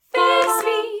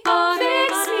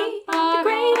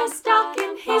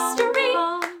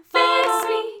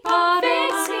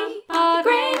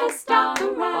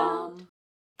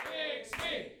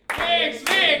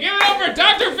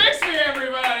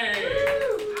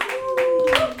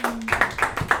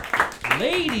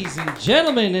Ladies and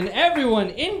gentlemen, and everyone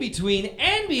in between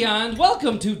and beyond,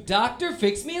 welcome to Dr.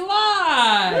 Fix Me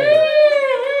Live!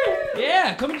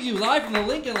 Yeah, coming to you live from the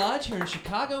Lincoln Lodge here in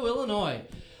Chicago, Illinois.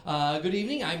 Good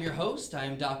evening, I'm your host.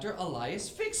 I'm Dr. Elias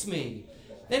Fix Me.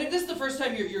 And if this is the first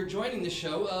time you're joining the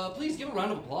show, please give a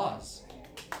round of applause.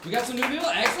 We got some new people?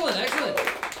 Excellent, excellent.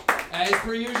 As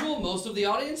per usual, most of the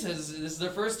audience this is their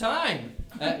first time.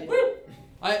 I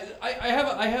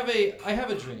have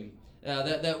a dream.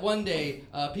 That one day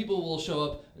people will show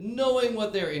up knowing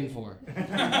what they're in for.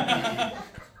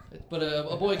 But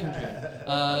a boy can dream.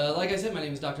 Like I said, my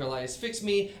name is Dr. Elias Fix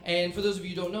Me, and for those of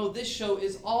you who don't know, this show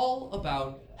is all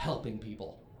about helping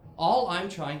people. All I'm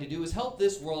trying to do is help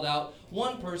this world out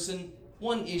one person,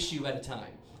 one issue at a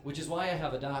time, which is why I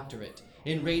have a doctorate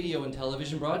in radio and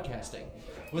television broadcasting,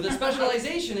 with a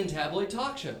specialization in tabloid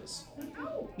talk shows.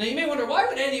 Now you may wonder, why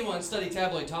would anyone study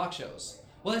tabloid talk shows?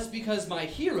 Well, that's because my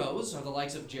heroes are the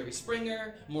likes of Jerry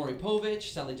Springer, Maury Povich,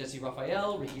 Sally Jesse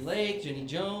Raphael, Ricky Lake, Jenny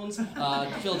Jones,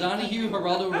 Phil Donahue,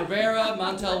 Geraldo Rivera,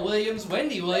 Montel Williams,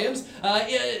 Wendy Williams,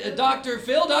 Dr.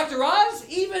 Phil, Dr. Oz,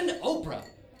 even Oprah,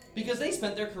 because they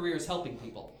spent their careers helping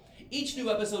people. Each new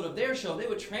episode of their show, they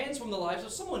would transform the lives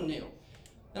of someone new.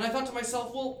 And I thought to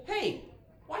myself, well, hey,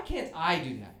 why can't I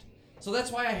do that? So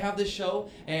that's why I have this show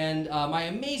and my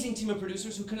amazing team of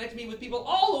producers who connect me with people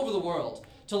all over the world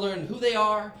to learn who they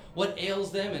are, what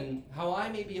ails them, and how I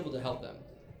may be able to help them.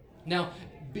 Now,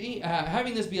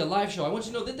 having this be a live show, I want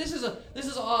you to know that this is a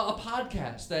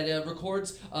podcast that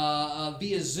records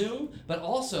via Zoom, but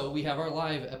also we have our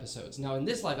live episodes. Now, in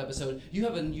this live episode, you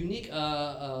have a unique,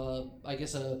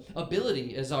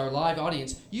 ability as our live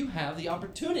audience. You have the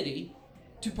opportunity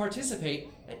to participate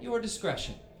at your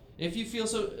discretion. If you feel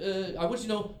so, I want you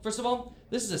to know, first of all,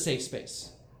 this is a safe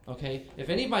space, okay? If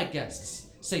any of my guests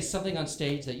say something on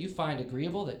stage that you find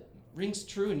agreeable, that rings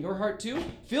true in your heart too,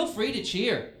 feel free to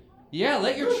cheer. Yeah,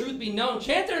 let your truth be known.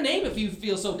 Chant their name if you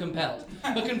feel so compelled.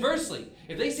 But conversely,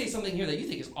 if they say something here that you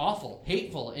think is awful,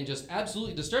 hateful, and just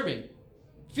absolutely disturbing,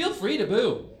 feel free to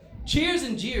boo. Cheers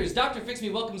and jeers. Dr. Fix Me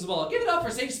welcomes them all. Give it up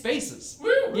for Safe Spaces.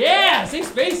 Yeah, Safe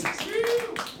Spaces.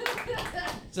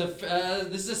 So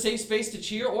this is a safe space to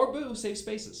cheer or boo. Safe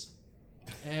Spaces.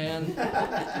 And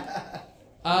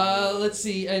let's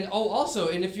see. And also,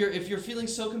 and if you're feeling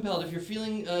so compelled, if you're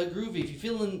feeling groovy,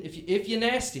 if you're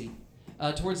nasty,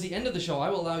 towards the end of the show, I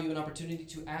will allow you an opportunity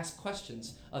to ask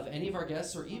questions of any of our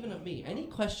guests or even of me. Any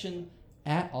question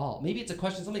at all. Maybe it's a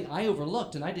question, something I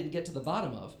overlooked and I didn't get to the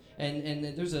bottom of, and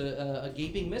there's a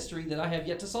gaping mystery that I have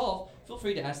yet to solve. Feel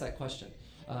free to ask that question.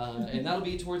 And that'll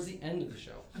be towards the end of the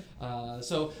show.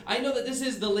 So I know that this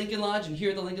is the Lincoln Lodge, and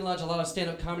here at the Lincoln Lodge, a lot of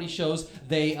stand-up comedy shows,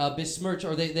 they besmirch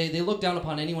or they look down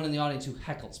upon anyone in the audience who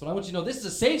heckles. But I want you to know this is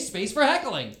a safe space for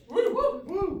heckling. Woo,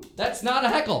 woo. That's not a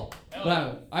heckle.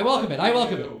 But I welcome it.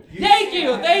 Thank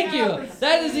you.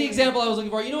 That is the example I was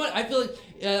looking for. You know what? I feel like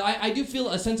I do feel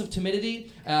a sense of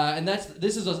timidity, and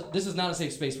this is not a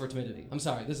safe space for timidity. I'm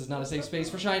sorry, this is not a safe space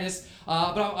for shyness.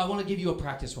 But I want to give you a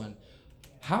practice one.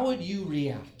 How would you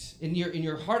react in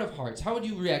your heart of hearts? How would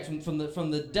you react from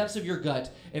the depths of your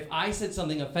gut if I said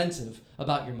something offensive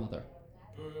about your mother?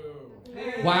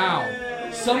 Wow.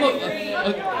 Some of I agree.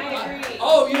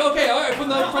 Okay? All right.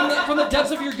 From the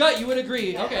depths of your gut, you would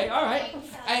agree. Okay. All right.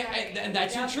 And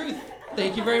that's your truth.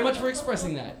 Thank you very much for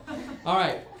expressing that. All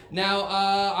right. Now,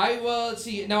 let's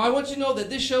see. Now, I want you to know that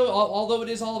this show, although it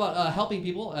is all about helping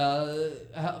people,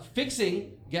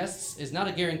 fixing guests is not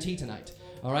a guarantee tonight.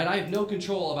 All right, I have no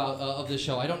control of this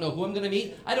show. I don't know who I'm going to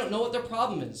meet. I don't know what their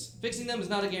problem is. Fixing them is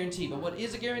not a guarantee, but what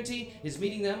is a guarantee is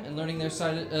meeting them and learning their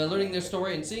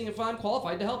story and seeing if I'm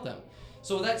qualified to help them.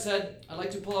 So with that said, I'd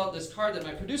like to pull out this card that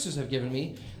my producers have given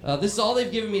me. This is all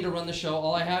they've given me to run the show.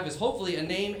 All I have is hopefully a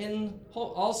name and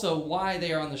also why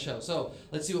they are on the show. So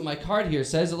let's see what my card here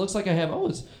says. It looks like I have,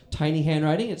 it's tiny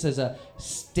handwriting. It says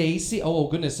Stacy. Oh,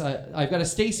 goodness. I've got a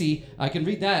Stacy. I can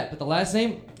read that. But the last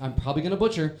name, I'm probably going to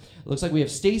butcher. It looks like we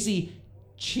have Stacy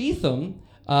Cheatham.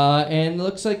 And it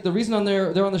looks like the reason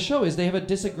they're on the show is they have a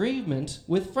disagreement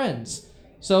with friends.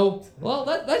 So, well,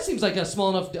 that seems like a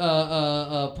small enough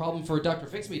problem for Dr.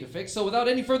 Fix Me to fix. So without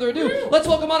any further ado, let's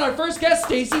welcome on our first guest,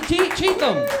 Stacy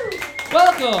Cheatham.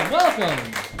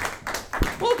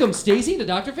 Welcome, Stacy, to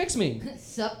Dr. Fix Me.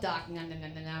 Sup, Doc? No,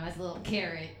 that's a little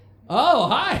carrot. Oh,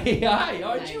 hi.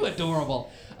 Aren't Nice. you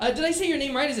adorable? Did I say your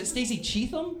name right? Is it Stacy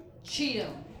Cheatham?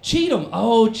 Cheatham.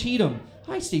 Oh, Cheatham.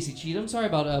 Hi, Stacy Cheatham. Sorry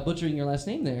about butchering your last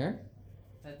name there.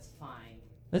 That's fine.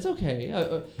 That's okay.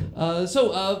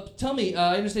 So tell me,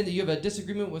 I understand that you have a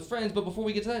disagreement with friends, but before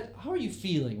we get to that, how are you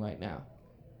feeling right now?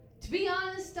 To be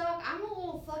honest, Doc, I'm a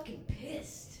little fucking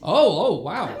pissed. Oh,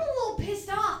 wow. I'm a little pissed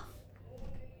off.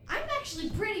 I'm actually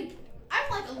pretty.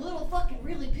 I'm like a little fucking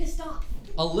really pissed off.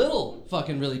 A little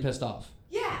fucking really pissed off.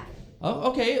 Yeah.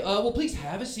 Oh, okay. Well, please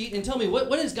have a seat and tell me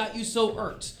what has got you so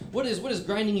irked. What is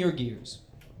grinding your gears?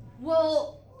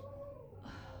 Well,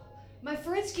 my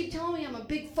friends keep telling me I'm a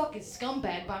big fucking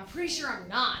scumbag, but I'm pretty sure I'm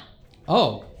not.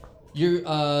 Oh, you're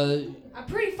I'm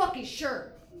pretty fucking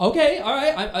sure. Okay, all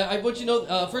right. I want you to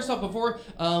know. First off, before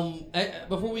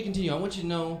we continue, I want you to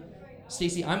know,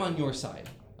 Stacy, I'm on your side.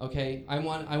 Okay, I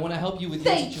want to help you with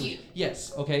your Thank situation. you.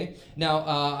 Yes. Okay. Now,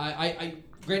 I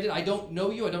granted I don't know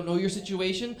you. I don't know your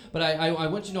situation, but I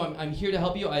want you to know I'm here to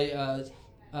help you.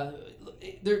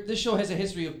 This show has a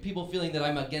history of people feeling that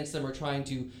I'm against them or trying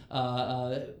to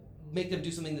make them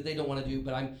do something that they don't want to do.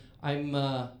 But I'm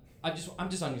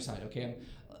just on your side. Okay.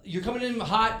 You're coming in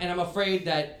hot, and I'm afraid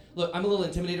that. Look, I'm a little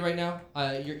intimidated right now.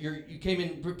 You came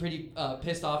in pretty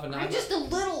pissed off, and I'm just a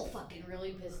little fucking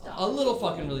really pissed off. a little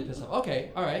fucking really pissed off.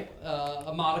 Okay, all right.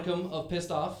 A modicum of pissed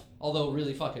off, although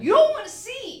really fucking. You don't want to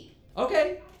see.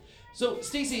 Okay. So,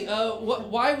 Stacy,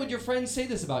 why would your friends say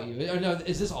this about you? No,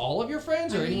 is this all of your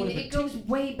friends, or I mean, anyone? it goes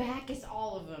way back. It's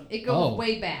all of them. It goes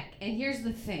way back. And here's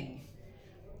the thing.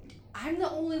 I'm the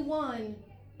only one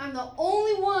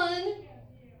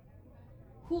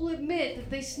who'll admit that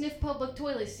they sniff public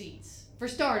toilet seats. For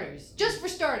starters. Just for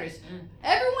starters.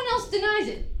 Everyone else denies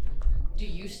it. Do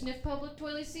you sniff public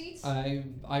toilet seats?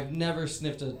 I've never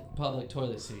sniffed a public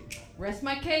toilet seat. Rest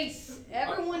my case.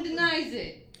 Everyone denies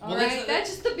it. All Well, right, that's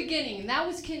just the beginning, and that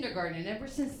was kindergarten. And ever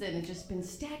since then, it's just been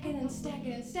stacking and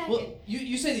stacking and stacking. Well,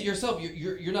 you say that yourself.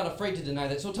 You're not afraid to deny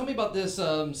that. So tell me about this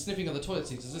sniffing of the toilet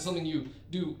seats. Is this something you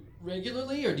do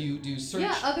regularly, or do you search?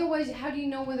 Yeah. Otherwise, how do you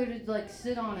know whether to like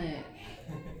sit on it?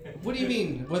 What do you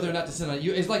mean whether or not to sit on it?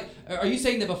 It's like, are you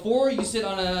saying that before you sit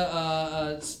on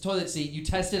a toilet seat, you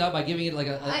test it out by giving it like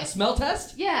a smell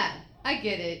test? Yeah, I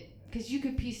get it. Because you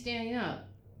could pee standing up,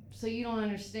 so you don't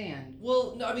understand.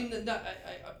 Well, no, I mean,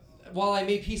 while I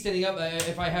may pee standing up,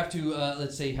 if I have to,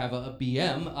 let's say, have a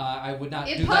BM, I would not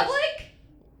do In public?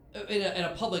 that. In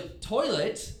a public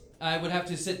toilet, I would have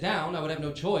to sit down. I would have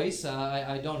no choice.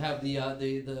 I don't have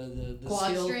the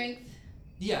Quad skill. strength?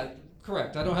 Yeah,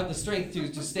 correct. I don't have the strength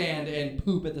to stand and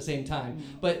poop at the same time.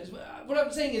 But what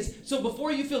I'm saying is, so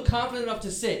before you feel confident enough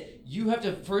to sit, you have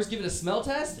to first give it a smell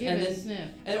test, Give and it then a sniff.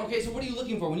 And okay, so what are you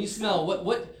looking for when you smell?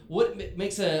 What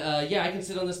makes a yeah, I can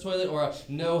sit on this toilet, or a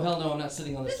no, hell no, I'm not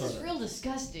sitting on this This toilet? is real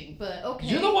disgusting, but okay.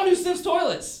 You're the one who sniffs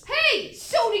toilets. Hey,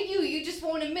 so do you. You just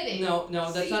won't admit it. No,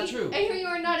 that's See? not true. And here you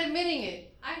are not admitting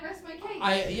it. I rest my case.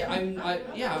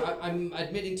 I'm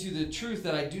admitting to the truth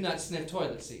that I do not sniff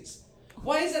toilet seats.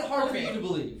 Why is that hard for you to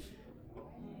believe?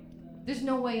 There's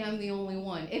no way I'm the only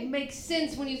one. It makes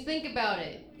sense when you think about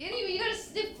it. You gotta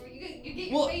sniff. You get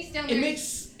your face down there.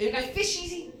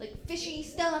 Like fishy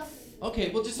stuff. Okay,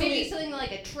 well just tell Maybe me. something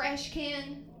like a trash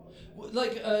can.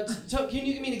 Like, can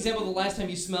you give me an example of the last time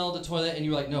you smelled a toilet and you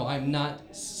were like, no, I'm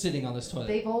not sitting on this toilet?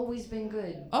 They've always been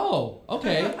good. Oh,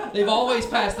 okay. They've always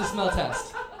passed the smell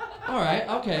test. All right,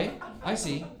 okay. I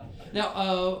see.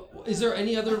 Now, is there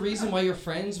any other reason why your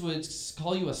friends would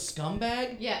call you a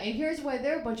scumbag? Yeah, and here's why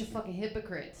they're a bunch of fucking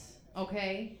hypocrites,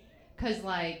 okay? Because,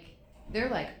 like, they're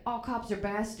like, all cops are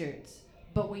bastards.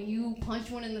 But when you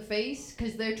punch one in the face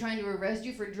because they're trying to arrest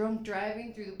you for drunk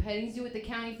driving through the petting zoo at the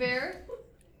county fair,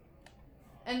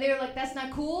 and they're like, that's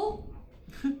not cool?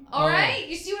 All right?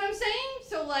 You see what I'm saying?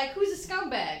 So, like, who's a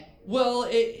scumbag? Well,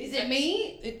 Is it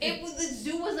me? The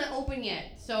zoo wasn't open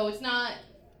yet, so it's not...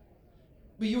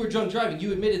 But you were drunk driving.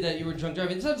 You admitted that you were drunk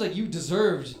driving. It sounds like you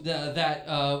deserved that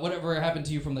whatever happened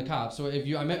to you from the cops. So if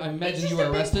you, I imagine you were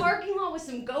arrested. It's just a big parking lot with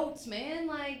some goats, man.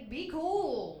 Like, be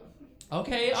cool.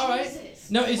 Okay, all right.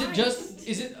 Jesus Now, is Christ.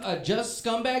 it just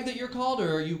scumbag that you're called,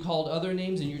 or are you called other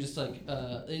names and you're just like,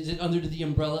 is it under the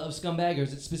umbrella of scumbag, or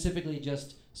is it specifically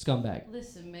just scumbag?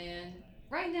 Listen, man.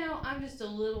 Right now, I'm just a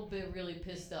little bit really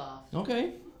pissed off.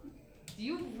 Okay. Do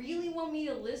you really want me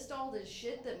to list all this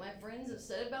shit that my friends have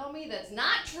said about me that's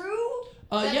not true?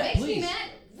 That Yeah, makes please. me mad?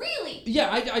 Really?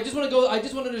 Yeah, I just want to go. I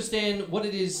just want to understand what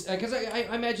it is, because I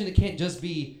imagine it can't just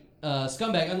be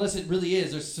scumbag unless it really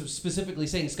is. They're specifically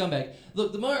saying scumbag.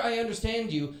 Look, the more I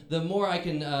understand you, the more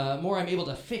more I'm able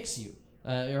to fix you.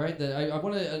 All right. I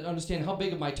want to understand how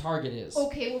big of my target is.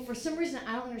 Okay, well, for some reason,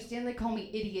 I don't understand. They call me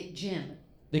Idiot Jim.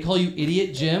 They call you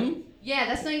Idiot Jim? Yeah,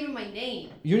 that's not even my name.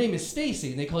 Your name is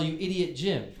Stacy, and they call you Idiot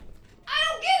Jim. I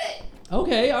don't get it.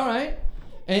 Okay, all right.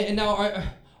 And now,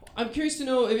 I'm curious to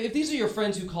know if these are your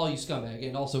friends who call you scumbag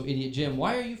and also Idiot Jim.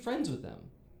 Why are you friends with them?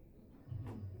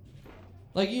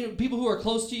 Like, people who are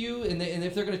close to you, and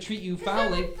if they're gonna treat you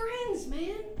foully. They're my friends,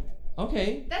 man.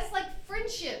 Okay. That's like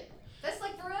friendship. That's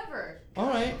like forever. All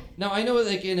right. Now I know,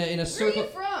 like in a circle. Where are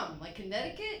you from? Like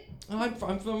Connecticut?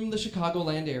 I'm from the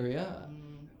Chicagoland area.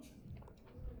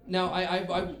 Now,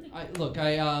 look,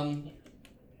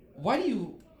 why do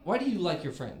you like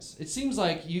your friends? It seems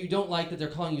like you don't like that they're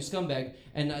calling you scumbag,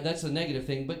 and that's a negative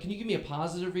thing. But can you give me a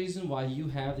positive reason why you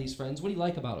have these friends? What do you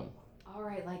like about them? All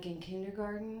right, like in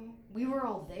kindergarten, we were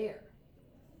all there.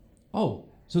 Oh,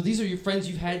 so these are your friends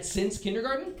you've had since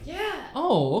kindergarten? Yeah.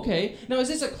 Oh, okay. Now, is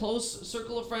this a close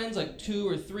circle of friends, like 2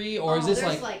 or 3, or is this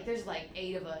there's like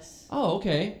 8 of us. Oh,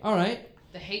 okay. All right.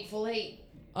 The Hateful Eight.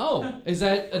 Oh, is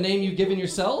that a name you've given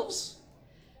yourselves?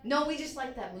 No, we just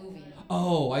like that movie.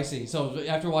 Oh, I see. So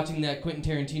after watching that Quentin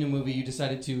Tarantino movie, you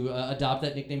decided to adopt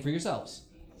that nickname for yourselves.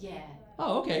 Yeah.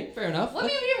 Oh, okay. Fair enough. Well, I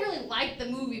mean, we didn't really like the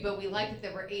movie, but we liked that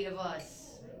there were 8 of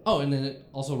us. Oh, and then it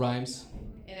also rhymes.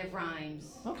 And it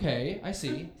rhymes. Okay, I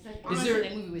see. Honestly,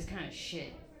 that movie was kind of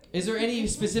shit. Is there any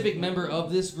specific member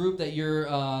of this group that you're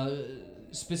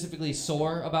specifically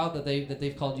sore about that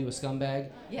they've called you a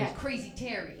scumbag? Yeah, Crazy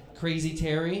Terry. Crazy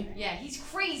Terry? Yeah, he's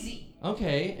crazy.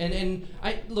 Okay, and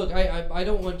I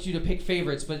don't want you to pick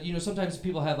favorites, but sometimes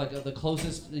people have like the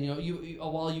closest. You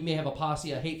while you may have a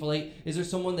posse, a hateful 8, is there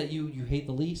someone that you hate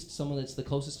the least? Someone that's the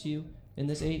closest to you in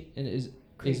this 8? And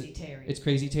Crazy Terry. It's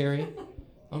Crazy Terry.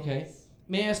 Okay. Yes.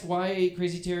 May I ask why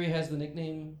Crazy Terry has the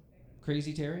nickname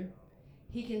Crazy Terry?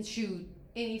 He can shoot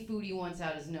any food he wants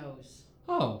out his nose.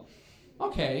 Oh,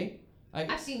 okay.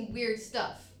 I've seen weird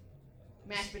stuff.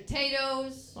 Mashed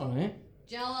potatoes. All right.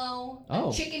 Jello. Oh.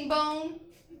 A chicken bone.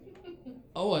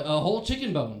 Oh, a whole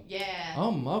chicken bone. Yeah.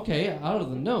 Okay, out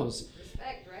of the nose.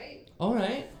 Respect, right? All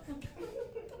right.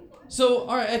 So,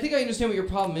 all right, I think I understand what your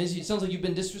problem is. It sounds like you've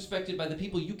been disrespected by the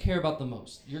people you care about the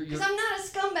most. Because I'm not a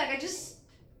scumbag.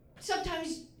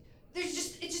 Sometimes it's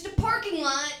just a parking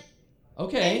lot.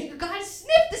 Okay. And you gotta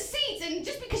sniff the seats, and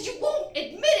just because you won't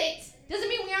admit it doesn't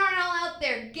mean we aren't all out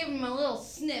there giving them a little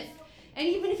sniff. And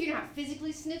even if you're not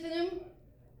physically sniffing them,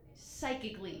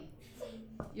 psychically,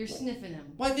 you're sniffing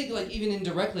them. Well, I think like even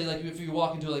indirectly, like if you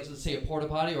walk into like let's say a porta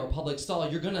potty or a public stall,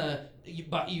 you're gonna,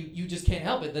 you just can't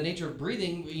help it. The nature of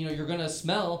breathing, you're gonna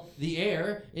smell the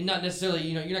air, and not necessarily,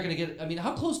 you're not gonna get. I mean,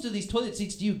 how close to these toilet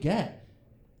seats do you get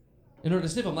in order to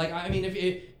sniff them? Like, I mean,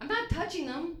 if I'm not touching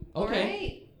them. Okay.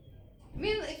 Right? I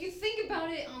mean, if you think about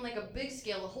it on like a big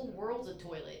scale, the whole world's a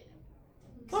toilet.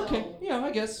 So, okay, yeah, I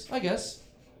guess.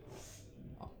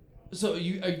 So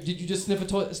did you just sniff a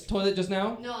toilet just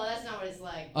now? No, that's not what it's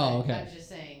like. Oh, okay. I was just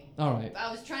saying. All right. I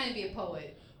was trying to be a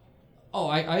poet. Oh,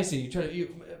 I see.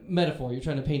 Metaphor. You're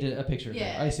trying to paint a picture.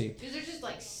 Yeah. There. I see. Because there's just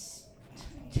like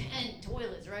 10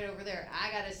 toilets right over there.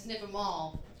 I gotta sniff them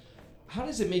all. How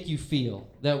does it make you feel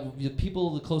that the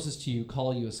people the closest to you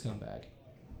call you a scumbag?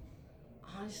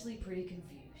 Honestly, pretty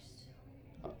confused.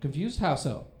 Confused? How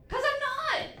so? Because I'm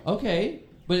not! Okay,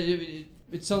 but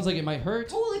it sounds like it might hurt.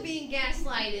 Totally being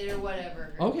gaslighted or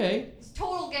whatever. Okay. It's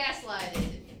total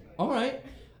gaslighted. All right.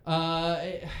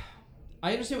 I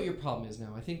understand what your problem is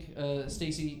now. I think,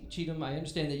 Stacy Cheatham, I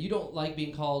understand that you don't like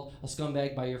being called a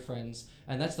scumbag by your friends,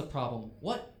 and that's the problem.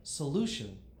 What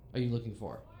solution are you looking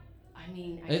for? I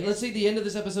mean, Let's say the end of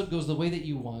this episode goes the way that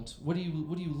you want. What are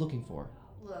you looking for?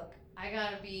 Look, I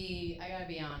gotta be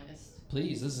honest.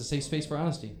 Please, this is a safe space for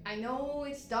honesty. I know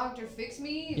it's Dr. Fix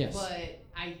Me, Yes. but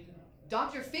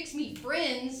Dr. Fix Me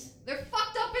friends, they're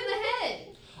fucked up in the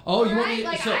head. Oh, you Alright? want me?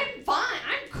 Like, So, I'm fine.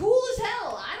 I'm cool as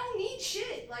hell. I don't need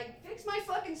shit. Like, fix my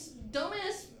fucking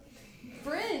dumbass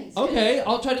friends. okay,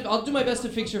 I'll do my best to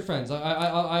fix your friends.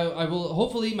 I will.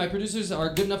 Hopefully, my producers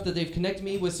are good enough that they've connected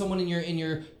me with someone in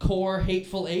your core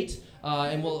hateful 8,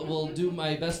 and we'll do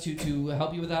my best to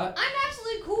help you with that. I'm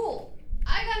absolutely cool.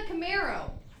 I got a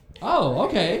Camaro. Oh,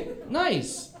 okay,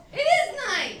 nice. It is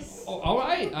nice. Oh, all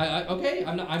right. Okay.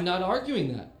 I'm not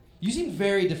arguing that. You seem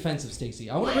very defensive, Stacy.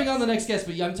 I want to bring on the next guest,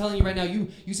 but I'm telling you right now,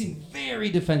 you seem very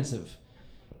defensive.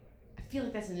 I feel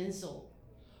like that's an insult.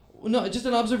 No, just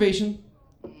an observation.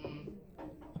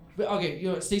 But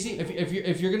okay, Stacy,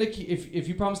 if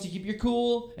you promise to keep your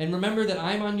cool and remember that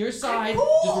I'm on your side,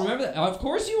 cool. just remember that. Of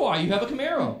course you are. You have a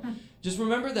Camaro. Just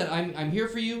remember that I'm here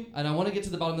for you, and I want to get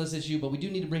to the bottom of this issue, but we do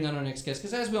need to bring on our next guest,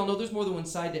 because as we all know, there's more than one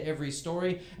side to every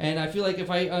story, and I feel like if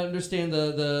I understand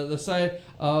the side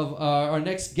of our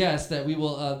next guest, that we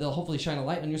will they'll hopefully shine a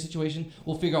light on your situation.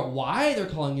 We'll figure out why they're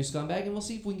calling you scumbag, and we'll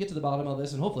see if we can get to the bottom of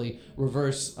this, and hopefully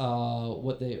reverse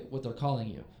what they're calling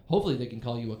you. Hopefully they can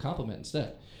call you a compliment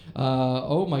instead.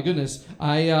 Oh my goodness.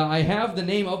 I have the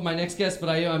name of my next guest, but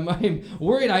I'm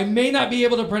worried I may not be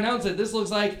able to pronounce it. This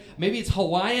looks like maybe it's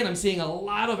Hawaiian. I'm seeing a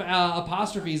lot of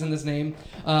apostrophes in this name.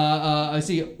 I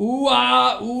see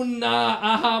Ua Una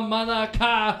Aha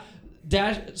Manaka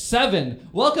 -7.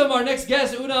 Welcome our next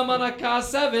guest, Una Manaka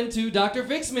 7, to Dr.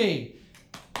 Fix Me.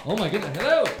 Oh my goodness.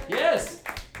 Hello. Yes.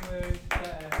 Where's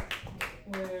Pat?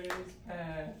 Where is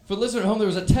Pat? For the listener at home, there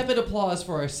was a tepid applause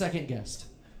for our second guest.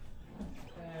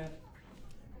 Pat.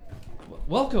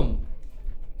 Welcome.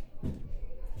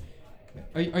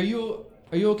 Are you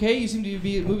okay? You seem to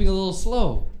be moving a little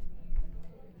slow.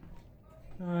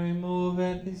 I move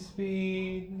at the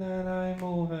speed that I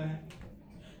move at.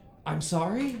 I'm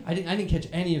sorry? I didn't catch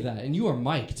any of that, and you are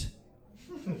mic'd.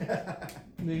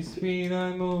 The speed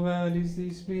I move at is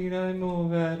the speed I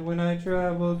move at when I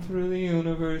travel through the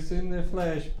universe in the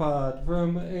flesh pod.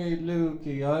 From a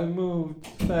Lukey, I move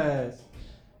fast.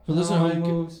 For listener Now at I home,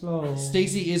 move slow.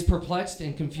 Stacy is perplexed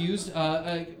and confused.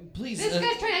 Please. This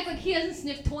guy's trying to act like he doesn't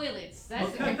sniff toilets.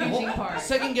 That's the confusing part.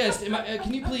 Second guest,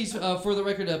 can you please, for the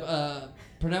record,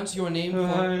 pronounce your name?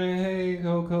 Hey,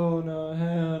 Coco,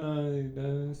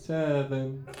 Hannah,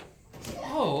 7.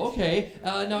 Oh, okay.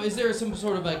 Now, is there some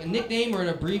sort of like nickname or an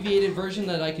abbreviated version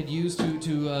that I could use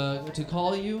to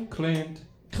call you? Clint.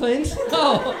 Clint?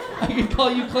 Oh, I could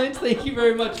call you Clint. Thank you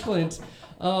very much, Clint.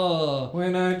 Oh.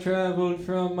 When I traveled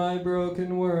from my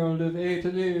broken world of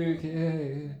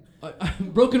Italy.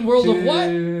 Broken world of what?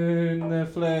 In the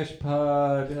flesh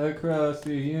pod across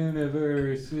the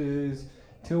universes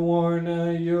to warn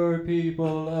your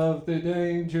people of the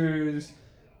dangers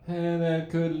and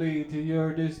that could lead to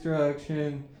your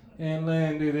destruction, and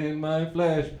landed in my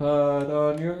flesh pod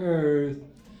on your earth.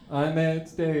 I met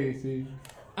Stacy.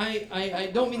 I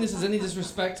don't mean this as any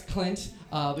disrespect, Clint,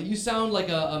 but you sound like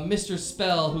a Mr.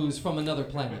 Spell who's from another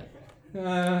planet.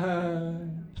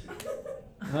 Don't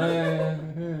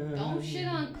shit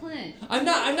on Clint. I'm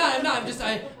not. I'm just.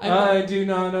 I do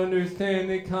not understand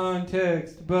the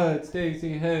context, but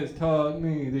Stacy has taught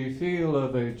me the feel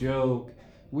of a joke.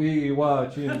 We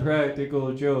watch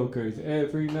Impractical Jokers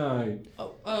every night.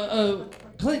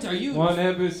 Clint, are you? One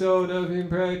episode of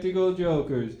Impractical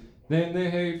Jokers, then The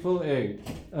Hateful Eight.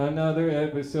 Another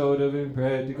episode of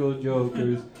Impractical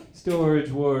Jokers. Storage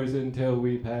Wars until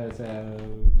we pass out.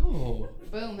 Oh.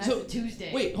 Boom, that's a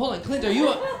Tuesday. Wait, hold on, Clint.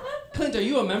 Are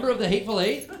you a member of the Hateful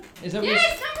Eight? Is that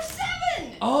Yes, number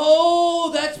 7!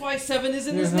 Oh, that's why 7 is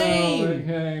in his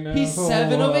name. He's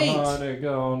 7 of 8.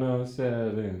 No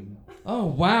 7. Oh,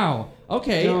 wow.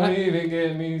 Okay. Don't even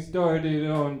get me started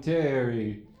on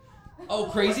Terry. Oh,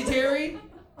 Crazy Terry?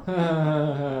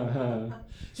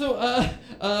 So,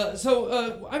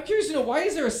 I'm curious to know, why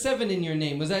is there a 7 in your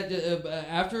name? Was that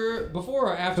before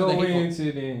or after the Hateful?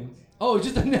 Coincidence. Oh,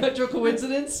 just a natural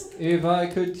coincidence? If I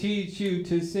could teach you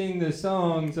to sing the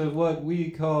songs of what we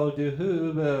call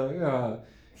Jehovah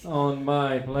on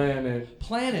my planet.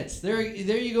 Planets. There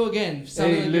you go again.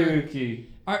 Hey, Lukey.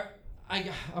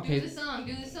 Okay. Do the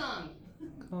song.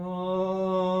 Call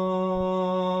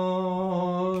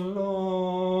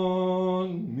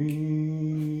on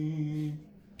me.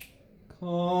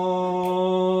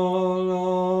 Call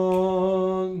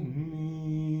on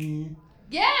me.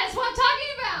 Yeah, that's what I'm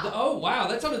talking about. Oh, wow.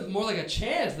 That sounded more like a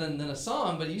chant than a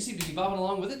song, but you seem to be bopping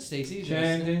along with it, Stacy.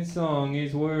 Chant and song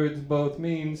is words both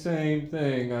mean same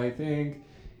thing, I think.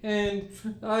 And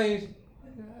I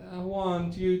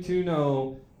want you to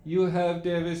know you have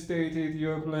devastated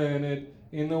your planet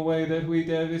in the way that we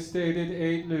devastated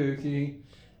 8 Lukey.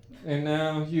 And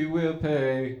now you will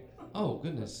pay. Oh,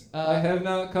 goodness. I have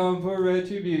not come for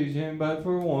retribution, but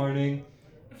for warning.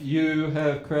 You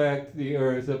have cracked the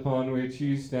earth upon which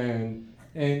you stand,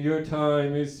 and your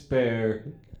time is spare.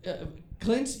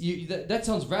 Clint, that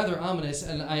sounds rather ominous,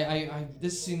 and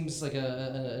this seems like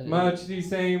a Much the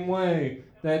same way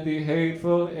that the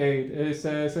Hateful Eight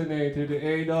assassinated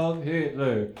Adolf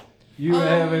Hitler. You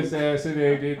have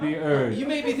assassinated the earth. You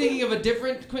may be thinking of a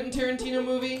different Quentin Tarantino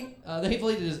movie. The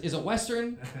Hateful Eight is a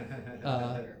Western.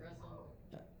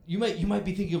 You might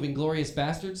be thinking of Inglourious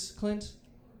Bastards, Clint.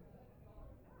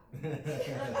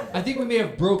 I think we may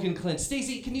have broken Clint.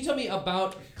 Stacy, can you tell me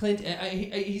about Clint?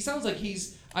 He sounds like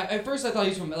he's. At first, I thought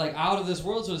he's from like out of this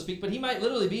world, so to speak, but he might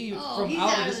literally be from he's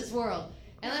out of this world.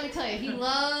 And let me tell you, he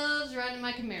loves riding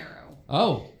my Camaro.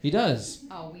 Oh, he does.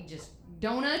 Oh, we just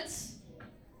donuts.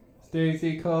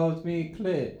 Stacy calls me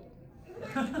Clit.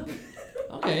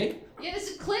 Okay. Yeah, this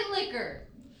is clit liquor.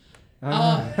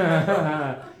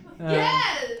 Yeah.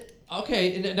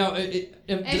 Okay. Now,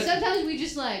 and sometimes we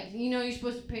just you're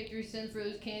supposed to pay 3 cents for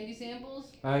those candy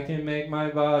samples. I can make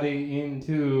my body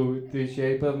into the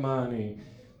shape of money.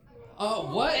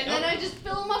 Oh, what? And then I just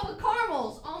fill them up with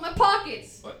caramels, all my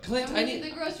pockets. Clint, I need to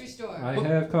the grocery store. I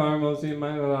have caramels in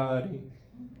my body.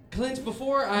 Clint,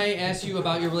 before I ask you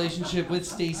about your relationship with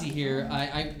Stacy here,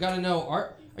 I gotta know,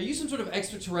 are you some sort of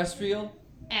extraterrestrial?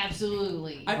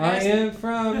 Absolutely. I am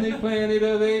from the planet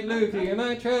of 8 Lukey, and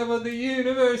I travel the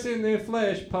universe in the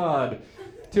flesh pod.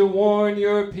 to warn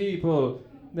your people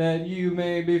that you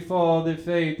may befall the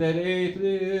fate that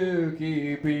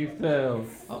Loki befell.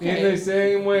 Okay. In the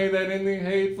same way that in The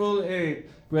Hateful Eight,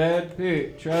 Brad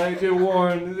Pitt tried to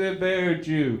warn the bear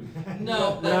Jew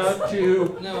No, not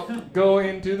to no. go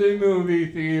into the movie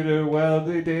theater while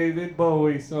the David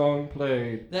Bowie song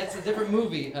played. That's a different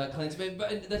movie, Clint.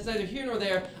 But that's neither here nor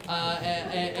there.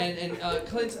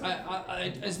 Clint,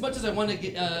 as much as I want to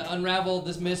get, unravel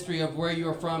this mystery of where you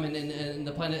are from and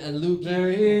the planet Luki. There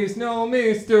is no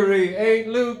mystery. 8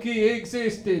 Loki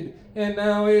existed, and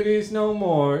now it is no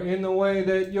more, in the way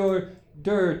that your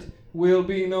dirt will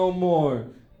be no more.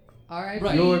 R.I.P.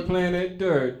 Right. Your planet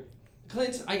dirt.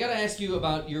 Clint, I gotta ask you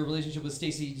about your relationship with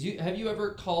Stacy. Have you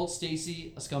ever called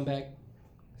Stacy a scumbag?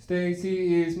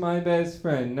 Stacy is my best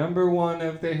friend, number 1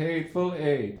 of the Hateful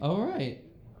Eight. All right.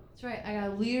 That's right. I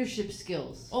got leadership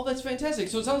skills. Oh, that's fantastic.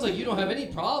 So it sounds like you don't have any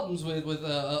problems with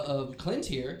Clint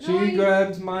here. She No,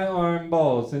 grabs my arm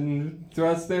balls and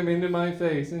thrusts them into my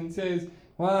face and says,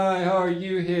 "Why are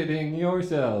you hitting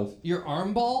yourself?" Your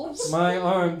arm balls? My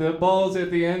arm, the balls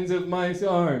at the ends of my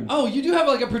arms. Oh, you do have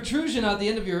like a protrusion at the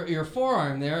end of your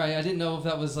forearm there. I didn't know if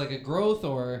that was like a growth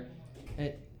or...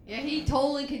 Yeah, he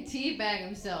totally could teabag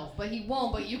himself, but he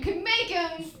won't. But you can make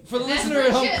him. For the That's listener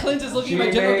at home, legit. Clint is looking She in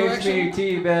my general makes me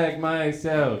direction. teabag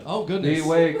myself. Oh, The goodness.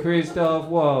 way Christoph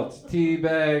Waltz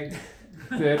teabagged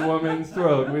that woman's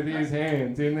throat with his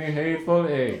hands in The Hateful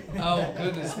Eight. Oh,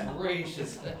 goodness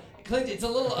gracious. Clint, it's a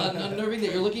little unnerving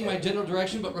that you're looking in my general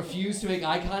direction but refuse to make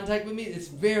eye contact with me. It's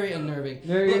very unnerving.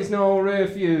 There Look, is no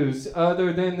refuse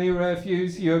other than the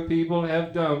refuse your people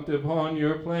have dumped upon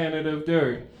your planet of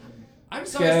dirt, I'm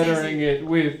sorry, scattering Stacey. it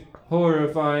with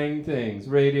horrifying things,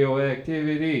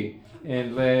 radioactivity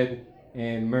and lead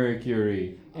and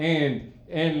mercury, and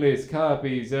endless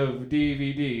copies of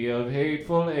DVD of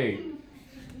Hateful Eight.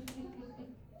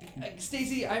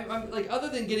 Stacey, I'm like, other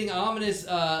than getting ominous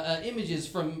images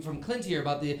from Clint here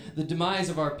about the demise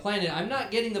of our planet, I'm not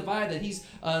getting the vibe that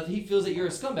he feels that you're a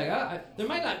scumbag. There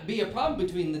might not be a problem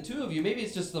between the two of you. Maybe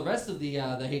it's just the rest of the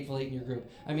Hateful Eight in your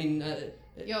group. I mean,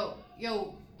 Yo.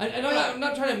 I'm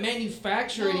not trying to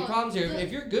manufacture any No, problems here. look.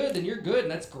 If you're good, then you're good,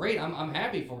 and that's great. I'm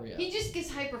happy for you. He just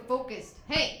gets hyper focused.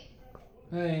 Hey,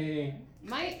 Hey,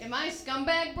 am I a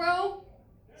scumbag, bro?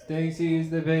 Stacy is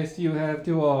the best you have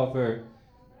to offer.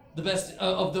 The best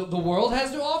of the world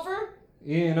has to offer?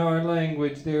 In our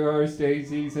language, there are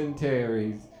Stacys and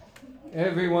Terrys.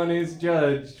 Everyone is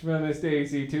judged from a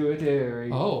Stacy to a Terry.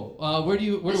 Oh, where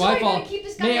do That's I why you fall? gotta keep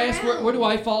this guy May I ask around. where do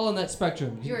I fall on that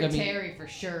spectrum? You're I a mean, Terry for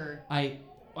sure.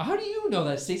 How do you know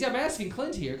that, Stacey? I'm asking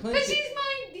Clint here. Clint. Cause he's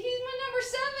my number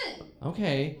 7.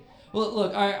 Okay. Well,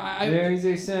 look, There's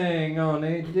a saying on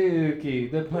a Dookie,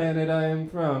 the planet I am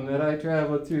from, that I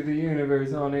traveled through the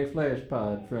universe on a flesh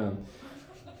pod from.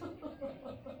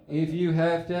 If you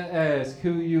have to ask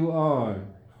who you are,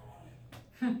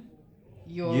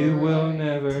 you will a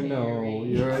never know. Terry.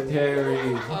 You're a Terry.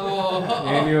 Oh,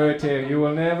 And you're a Terry. You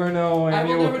will never know. And I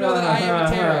will you never know that I am a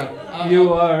Terry.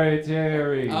 You are a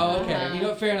Terry. Oh, okay. You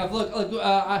know, fair enough. Look,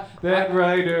 That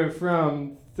writer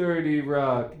from 30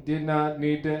 Rock did not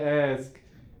need to ask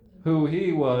who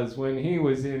he was when he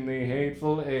was in The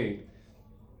Hateful Eight.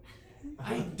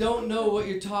 I don't know what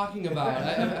you're talking about.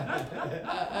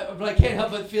 But I can't help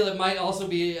but feel it might also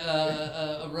be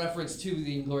a reference to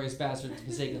the Inglourious Basterds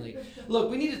mistakenly.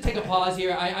 Look, we need to take a pause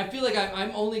here. I feel like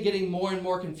I'm only getting more and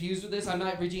more confused with this. I'm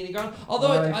not reaching any ground.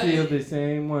 Although I feel the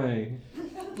same way.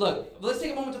 Look, let's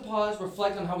take a moment to pause,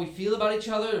 reflect on how we feel about each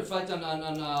other, reflect on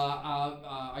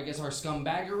I guess our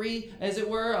scumbaggery, as it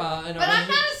were. And But I'm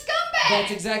not a scumbag.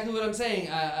 That's exactly what I'm saying.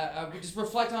 Just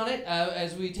reflect on it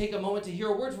as we take a moment to hear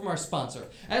a word from our sponsor.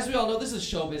 As we all know, this is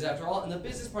Showbiz after all, and the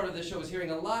business part of this show is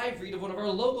hearing a live read of one of our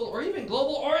local or even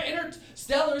global or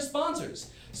interstellar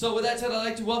sponsors. So with that said, I'd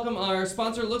like to welcome our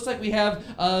sponsor. It looks like we have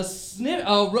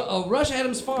Rush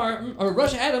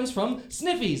Adams from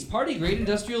Sniffy's Party Grade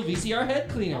Industrial VCR Head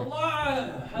Cleaner.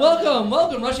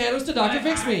 Welcome, Rush Adams to Dr.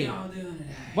 Fix Me. How y'all doing today?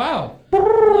 Wow.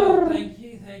 Hello,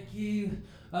 thank you.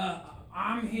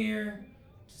 I'm here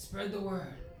to spread the word,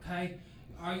 okay?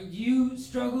 Are you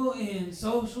struggle in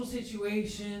social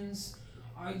situations?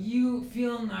 Are you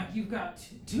feeling like you've got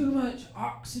too much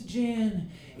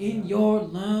oxygen in your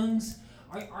lungs?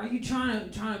 Are you trying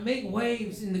to make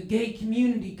waves in the gay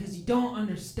community because you don't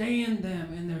understand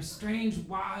them and their strange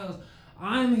wiles?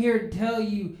 I'm here to tell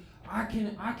you I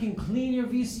can clean your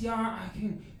VCR, I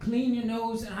can clean your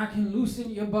nose, and I can loosen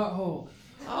your butthole.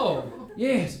 Oh.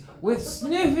 Yes, with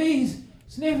Sniffy's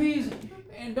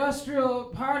industrial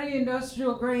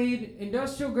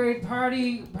grade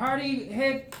party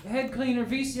head cleaner,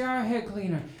 VCR head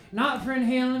cleaner. Not for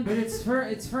inhaling, but it's for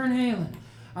inhaling.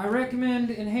 I recommend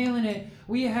inhaling it.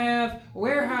 We have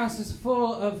warehouses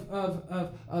full of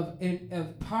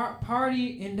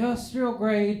party industrial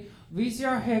grade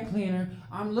VCR head cleaner.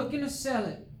 I'm looking to sell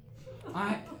it.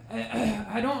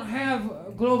 I don't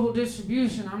have global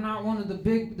distribution. I'm not one of the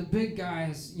big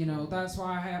guys. You know, that's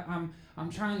why I'm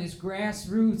trying this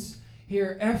grassroots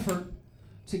here effort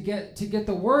to get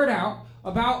the word out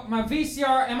about my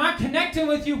VCR. Am I connecting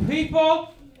with you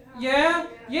people? Yeah?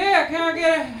 Yeah, can I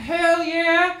get a hell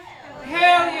yeah?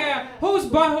 Hell yeah. Whose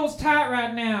butthole's tight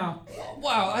right now?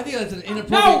 Wow, I think that's an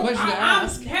inappropriate question to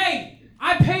ask. Hey,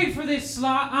 I paid for this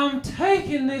slot. I'm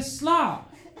taking this slot.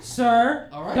 Sir,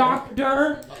 All right.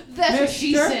 doctor, That's what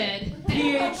she Mr. said.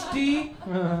 PhD,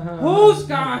 who's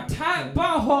got a tight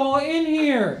butthole in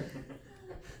here?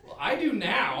 Well, I do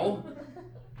now.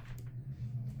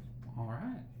 All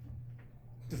right.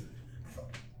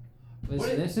 What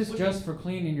Listen, this is what just for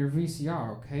cleaning your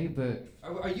VCR, okay? But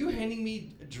Are you handing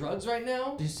me drugs right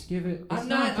now? just give it. I'm it's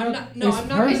not- drug- I'm not- no, it's I'm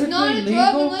not- It's not a perfectly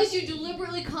drug legal. unless you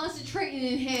deliberately concentrate and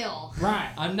inhale. Right.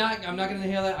 I'm not gonna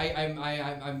inhale that.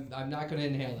 I'm not gonna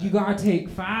inhale that. You gotta take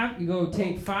 5. You go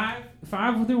take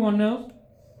 5 with your one nose.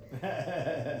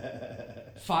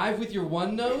 5 with your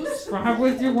one nose? 5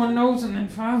 with your one nose, and then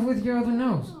 5 with your other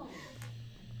nose.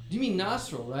 You mean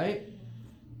nostril, right?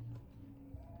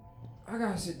 I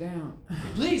gotta sit down.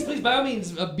 Please, by all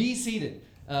means, be seated.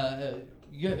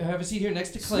 You have a seat here next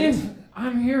to Clint, Sniff,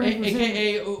 I'm here.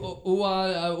 aka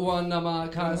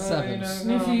Uwanamaka 7.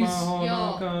 Sniffies,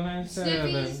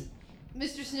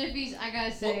 Mr. Sniffies, I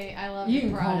gotta say, I love You your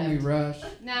can call me product.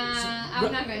 Rush. Nah,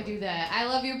 I'm not gonna do that. I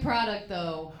love your product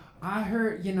though. I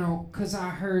heard, cause I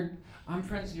heard I'm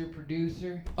friends with your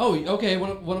producer. Oh, okay,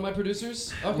 one of my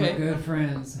producers. We're Okay. good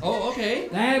friends. Oh, okay.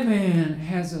 That man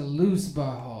has a loose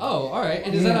butthole. Oh, all right.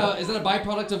 And is that a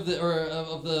byproduct of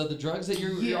the drugs that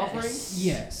you're offering?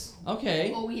 Yes.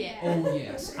 Okay. Oh yeah. Oh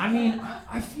yes. I mean,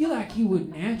 I feel like he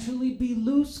would naturally be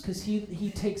loose because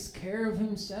he takes care of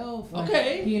himself. Like,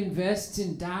 Okay. He invests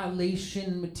in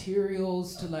dilation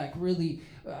materials to like really.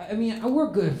 I mean, we're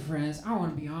good friends. I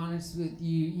want to be honest with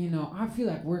you. You know, I feel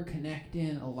like we're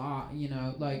connecting a lot. You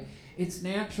know, like it's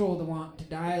natural to want to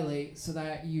dilate so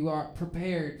that you are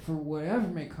prepared for whatever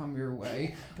may come your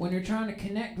way when you're trying to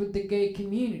connect with the gay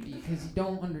community because you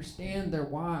don't understand their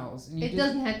wiles. And you It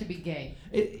doesn't have to be gay.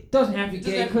 It doesn't have to be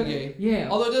doesn't gay. have to be could gay. it? Yeah.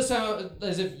 Although it does sound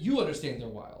as if you understand their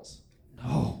wiles.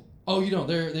 No. Oh, you don't.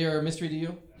 They are a mystery to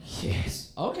you.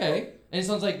 Yes. Okay. And it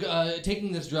sounds like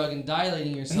taking this drug and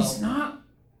dilating yourself. It's not.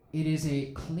 It is a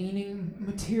cleaning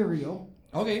material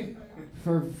Okay.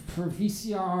 for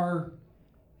VCR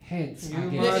heads. I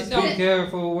You guess. must No. be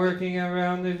careful working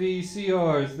around the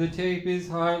VCRs. The tape is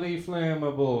highly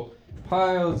flammable.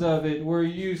 Piles of it were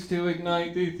used to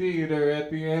ignite the theater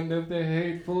at the end of The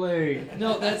Hateful Eight.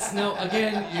 No,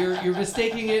 again, you're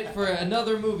mistaking it for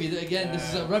another movie. Again, this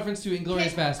is a reference to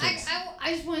Inglourious Basterds.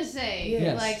 I just want to say,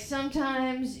 Yes. like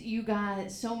sometimes you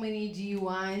got so many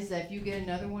DUIs that if you get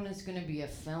another one, it's gonna be a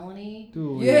felony.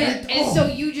 Do Yeah. And so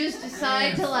you just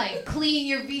decide to like clean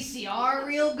your VCR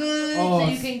real good so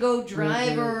you can go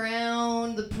drive good.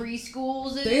 around the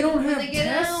preschools and They don't when have they get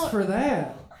tests out. for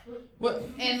that. What?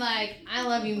 And like, I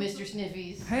love you, Mr.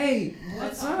 Sniffies. Hey,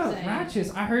 what's That's what I'm up, saying.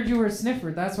 Ratchets? I heard you were a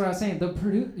sniffer. That's what I was saying.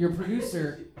 Your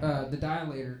producer, the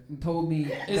dilator, told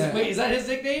me. Is that his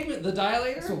nickname? The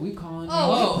Dilator? That's what we call him.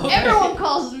 Oh, Oh, okay. everyone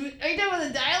calls me. Are you talking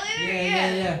about the dilator?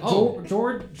 Yeah. Oh.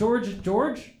 George.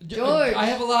 George. I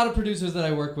have a lot of producers that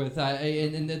I work with,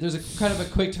 and there's a kind of a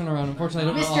quick turnaround. Unfortunately,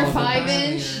 I don't know all Mr. of them.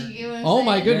 5-inch. You know what I'm Oh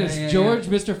my saying? goodness, Yeah. George,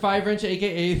 Mr. 5-inch,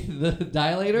 aka the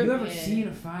Dilator. You ever Yeah. seen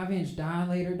a 5-inch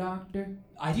dilator, doctor?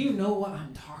 Do you know what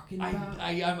I'm talking about?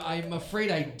 I'm afraid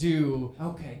I do,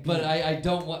 Okay. but good. I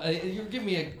don't want. You're giving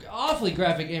me an awfully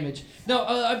graphic image. No,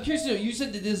 I'm curious to know. You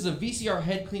said that this is a VCR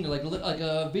head cleaner, like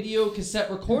a video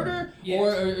cassette recorder, Yes.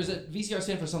 or is it VCR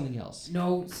stand for something else?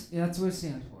 No, that's what it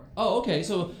stands for. Oh, okay.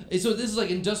 So this is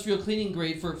like industrial cleaning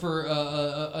grade for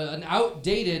an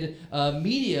outdated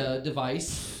media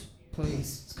device.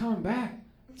 Please, it's coming back.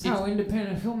 It's how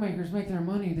independent filmmakers make their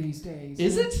money these days.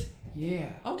 Is it? Yeah.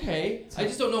 Okay. I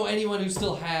just don't know anyone who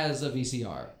still has a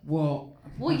VCR. Well.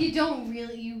 Well, you don't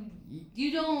really.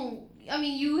 You don't. I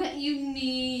mean, you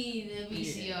need a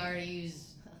VCR to use.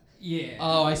 Yeah.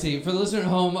 Oh, I see. For the listener at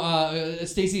home,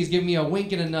 Stacy is giving me a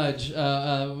wink and a nudge,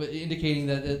 indicating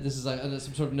that this is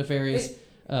some sort of nefarious.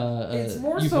 It's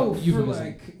more so for euphemism.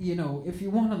 like if you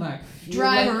want to like feel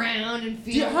Drive like, around and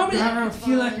feel. Do you- how many- I don't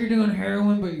feel like you're doing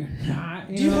heroin, but you're not.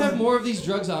 Do you know? have more of these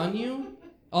drugs on you?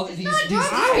 All It's these, not these. drugs,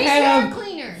 it's I VCR have-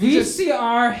 cleaner.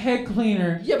 VCR head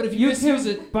cleaner. Yeah, but if you misuse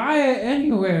can it- buy it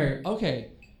anywhere. Okay.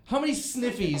 How many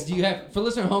sniffies do you have? For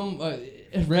listener at home,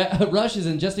 Rush is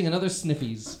ingesting another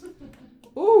sniffies.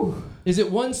 Ooh, Is it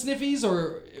one sniffies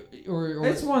or?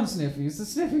 it's one Sniffies. The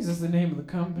Sniffies is the name of the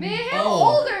company. Man, how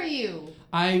Oh. old are you?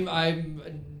 I'm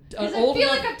Because I old feel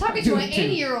enough. like I'm talking to an Dude, dude.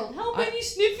 80-year-old. How many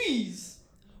sniffies?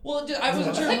 Well, I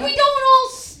wasn't sure. Like we don't all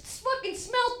fucking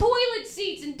smell toilet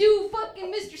seats and do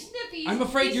fucking Mr. Sniffies. I'm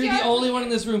afraid you're the VCR only one in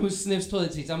this room who sniffs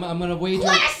toilet seats. I'm gonna wager.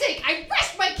 Classic! I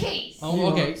rest my case! Oh, You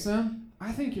okay. want some?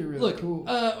 I think you're really Look, cool.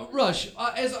 Rush,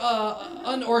 as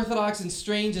unorthodox and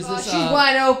strange as Oh, this. she's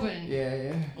wide open.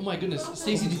 yeah. Oh my goodness,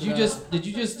 Stacy, did you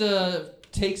just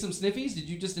take some sniffies? Did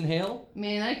you just inhale?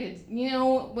 Man, I could, you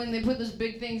know, when they put those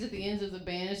big things at the ends of the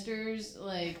banisters,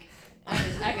 like,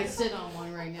 I could sit on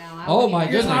one right now. I Oh wouldn't my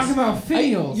even- You're goodness. talking about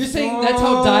feels. You're saying that's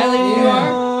how dilated you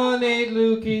are? On Aunt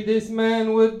Lukey, this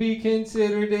man would be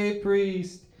considered a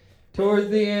priest. Towards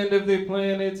the end of the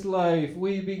planet's life,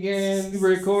 we began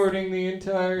recording the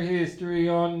entire history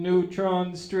on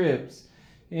neutron strips,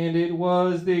 and it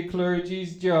was the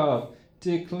clergy's job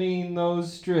to clean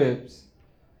those strips.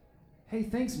 Hey,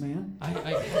 thanks, man. I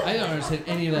don't understand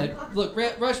any of that. Look,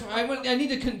 Rush, I need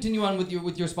to continue on with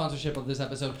your sponsorship of this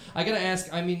episode. I gotta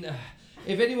ask. I mean,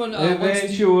 if anyone wants to,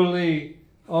 Eventually,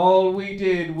 all we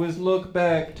did was look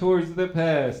back towards the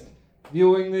past,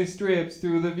 viewing the strips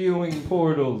through the viewing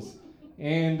portals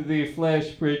and the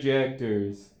flesh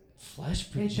projectors. flash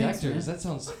Hey, thanks, projectors. man. That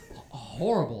sounds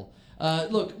horrible.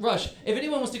 Look, Rush, if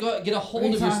anyone wants to get a Are hold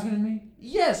you of your, talking to me?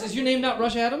 yes, is your name not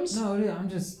Rush Adams? No, dude, I'm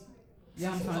just.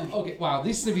 Yeah, I'm fine. Okay, wow,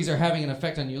 these sniffies are having an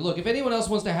effect on you. Look, if anyone else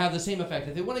wants to have the same effect,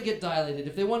 if they want to get dilated,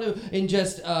 if they want to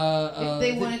ingest, if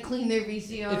they want to clean their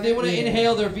VCR. if they want to Yeah.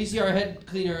 inhale their VCR head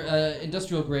cleaner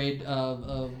industrial grade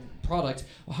product,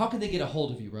 well, how can they get a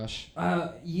hold of you, Rush?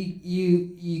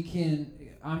 You can.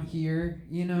 I'm here.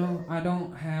 You know, I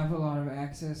don't have a lot of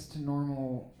access to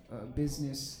normal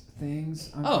business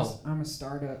things. I'm a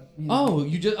startup. You know, Oh,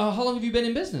 you just how long have you been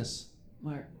in business?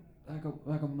 like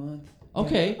a month.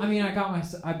 Okay. Yeah. I mean,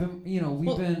 I've been. You know, we've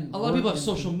Well, been. a lot of people have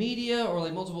working social media or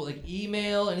like multiple like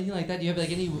email, anything like that. Do you have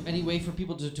like any way for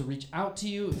people to reach out to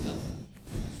you?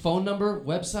 Phone number,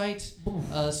 website,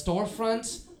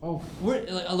 storefront, Oh. where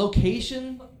like a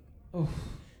location? Oh.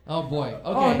 Oh boy. Okay.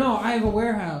 Oh no, I have a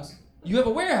warehouse. You have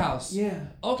a warehouse. Yeah.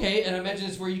 Okay, and I imagine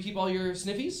it's where you keep all your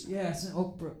sniffies. Yeah, it's in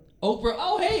Oak Brook. Oakbrook.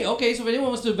 Oh hey. Okay, so if anyone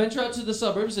wants to venture out to the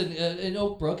suburbs in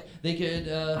Oakbrook, they could.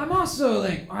 I'm also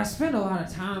like I spend a lot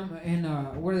of time in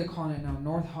what are they calling it now?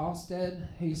 North Halstead.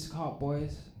 He used to call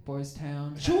it Boys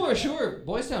Town. Sure.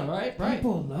 Boys Town, right? Right.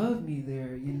 People love me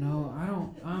there. You know, I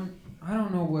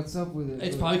don't know what's up with it.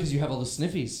 It's but- probably because you have all the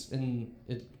sniffies, and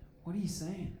it. What are you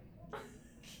saying?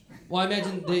 Well, I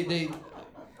imagine they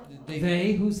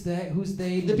They? Who's that? Who's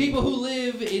they? the people who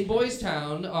live in Boys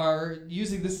Town are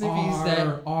using the sniffies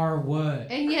that. are what?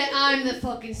 And yet I'm the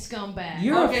fucking scumbag.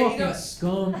 You're Okay, a you fucking know-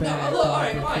 scumbag. No, look, all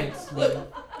right, Dr. fine. Fix, Look, man.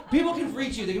 people can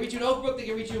reach you. They can reach you in Oakbrook. They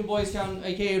can reach you in Boys Town,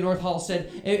 aka North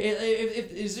Halstead. Do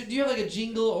you have like a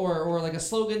jingle or like a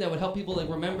slogan that would help people like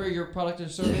remember your product or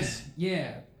service?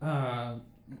 Yeah.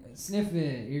 Sniff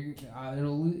it.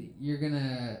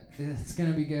 It's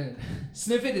gonna be good.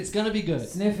 Sniff it. It's gonna be good.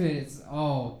 Sniff it.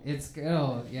 It's good.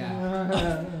 Oh,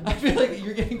 yeah. I feel like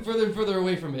you're getting further and further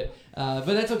away from it, but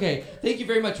that's okay. Thank you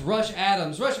very much, Rush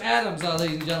Adams. Rush Adams,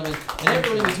 ladies and gentlemen, and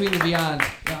everyone in between and beyond.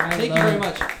 Thank you very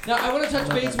much. Now, I want to touch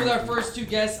base with our first two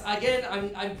guests. Again,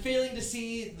 I'm failing to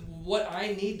see what I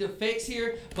need to fix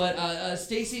here, but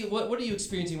Stacy, what are you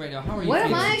experiencing right now? How are you What am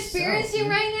feeling? I experiencing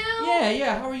right now?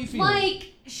 Yeah, how are you feeling? Like,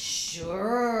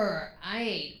 sure, I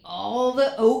ate all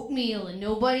the oatmeal and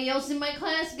nobody else in my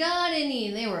class got any,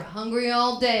 and they were hungry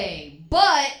all day.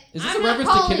 But Is this I'm a not reference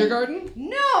calling- to kindergarten?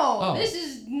 No, Oh. this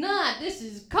is not. This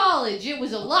is college. It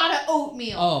was a lot of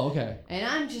oatmeal. Oh, okay. And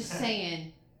I'm just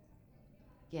saying,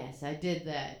 yes, I did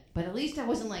that. But at least I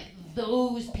wasn't like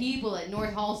those people at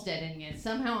North Halstead, and yet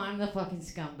somehow I'm the fucking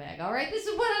scumbag. All right, this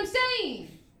is what I'm saying.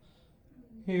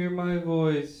 Hear my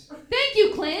voice Thank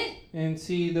you, Clint. and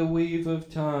see the weave of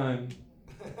time.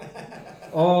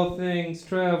 All things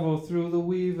travel through the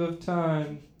weave of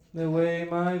time, the way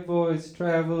my voice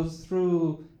travels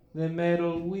through the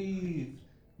metal weave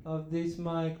of this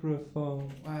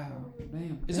microphone. Wow.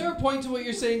 Damn. Is there a point to what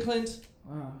you're saying, Clint?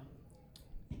 Wow.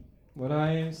 What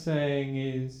I am saying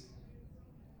is,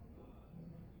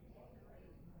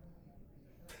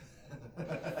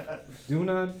 do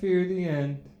not fear the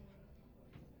end,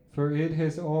 for it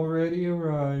has already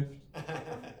arrived.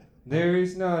 There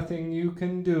is nothing you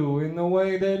can do in the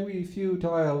way that we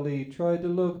futilely tried to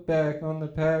look back on the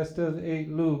past of Aunt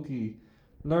Lukey,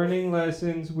 learning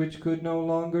lessons which could no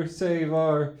longer save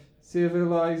our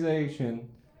civilization.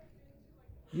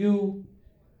 You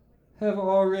have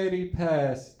already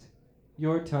passed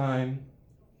your time.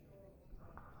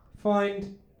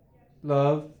 Find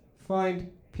love,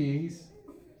 find peace,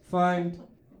 find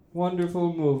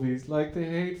wonderful movies like The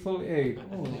Hateful Eight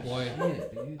Oh boy.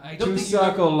 I to don't think you've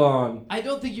suckle on. I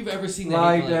don't think you've ever seen that.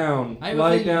 Lie Hateful Eight. down. I have a Lie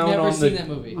feeling you've down never on seen the that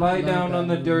movie. lie like down that on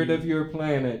the dirt movie. of your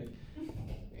planet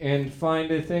and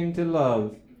find a thing to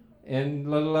love and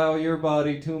allow your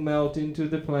body to melt into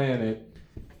the planet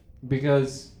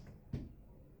because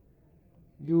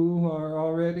you are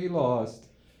already lost.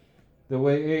 The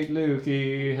way Eight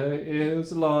Lukey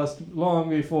is lost long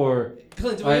before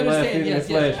Clint, we I left understand. in Yes,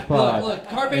 the yes. flesh pot Look,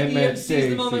 Carpe and Diem met sees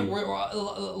the moment Stacy.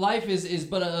 where life is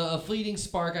but a fleeting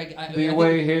spark. I the think-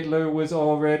 way Hitler was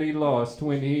already lost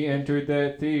when he entered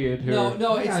that theater.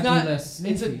 No, I it's gotta not. do this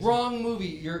It's a sneaky. wrong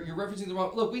movie. You're referencing the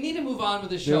wrong. Look, we need to move on with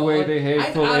the The show. way Like, the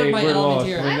Hateful I'm out of Eight my were element lost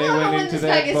here. when I they don't know went when into this guy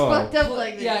that gets bar. fucked up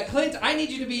like this. Yeah, Clint, I need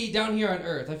you to be down here on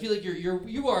Earth. I feel like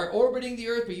you are orbiting the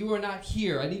Earth, but you are not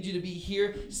here. I need you to be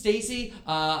here. Stacy,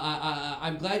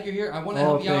 I'm glad you're here. I want to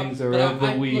All help you out. things are but of the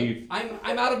look, weave.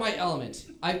 I'm out of my element.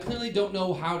 I clearly don't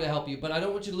know how to help you, but I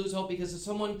don't want you to lose hope because as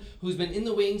someone who's been in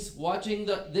the wings watching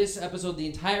this episode the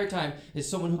entire time is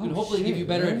someone who can Oh, hopefully shit, give you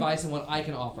better really? advice than what I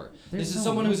can offer. There's This is so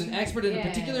someone who's much. an expert in a Yeah.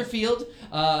 particular field,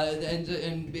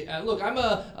 look, I'm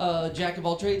a jack of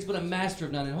all trades, but a master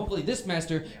of none, and hopefully this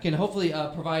master can hopefully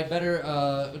provide better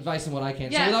advice than what I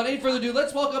can. So Yeah. without any further ado,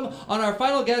 let's welcome on our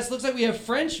final guest. Looks like we have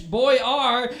French Boy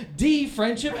R.D.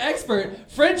 friendship expert.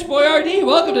 French Boy R.D.,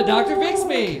 welcome to Dr. Fix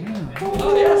Me.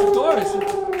 Oh yes, of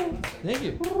course. Thank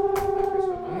you.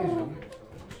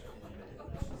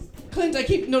 Clint, I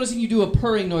keep noticing you do a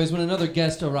purring noise when another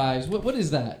guest arrives. What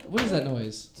is that? What is that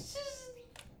noise?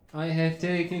 I have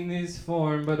taken this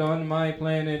form, but on my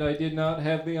planet I did not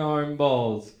have the arm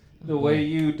balls, the way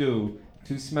you do,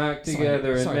 to smack Sorry-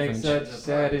 together and sorry, make French. such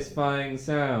satisfying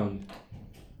sound.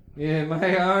 Yeah,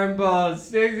 my arm balls,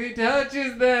 Stacey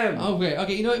touches them!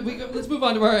 Okay. You know what? Let's move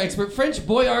on to our expert, French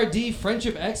Boy RD,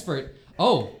 friendship expert.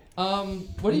 Oh,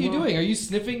 what are you doing? Are you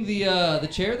sniffing the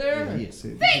chair there? Yes.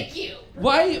 Thank you.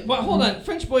 Why? Hold on,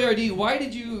 French Boy RD. Why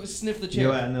did you sniff the chair?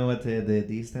 You know what the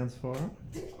D stands for?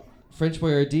 French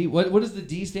Boy RD. What does the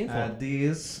D stand for?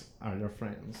 These are your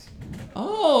friends.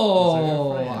 Oh, These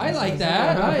are your friends. I like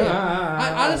that.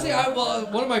 I honestly,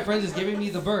 one of my friends is giving me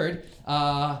the bird.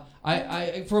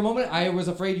 I for a moment I was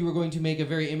afraid you were going to make a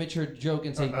very immature joke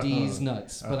and say D's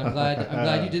nuts, but I'm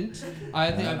glad you didn't.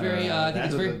 I think I'm very. I think that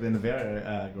it's would very. have been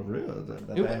very rude.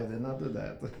 But It I wa- did not do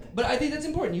that. But I think that's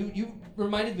important. You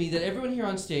reminded me that everyone here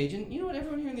on stage, and you know what,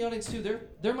 everyone here in the audience too,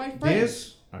 they're my friends.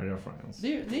 These are your friends.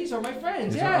 These are my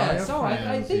friends. These are Yeah. your So I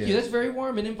friends, thank you. yes. That's very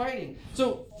warm and inviting.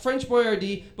 So French Boy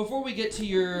RD, before we get to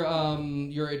your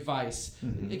advice,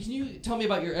 can you tell me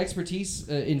about your expertise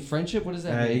in friendship? What does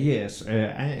that mean? Yes, I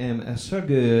am so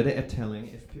good at telling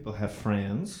if people have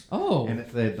friends. Oh. And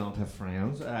if they don't have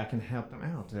friends, I can help them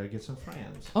out. Get some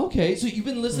friends. Okay, so you've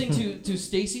been listening to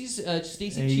Stacy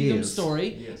Cheatham's Yes.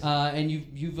 story, Yes. and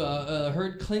you've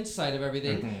heard Clint's side of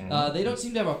everything. They don't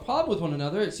seem to have a problem with one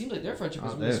another. It seems like their friendship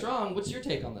is really they're- strong. What's your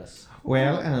take on this?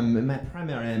 Well, my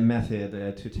primary method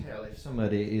to tell if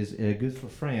somebody is good for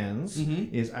friends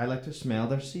Mhm. is I like to smell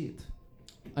their seat.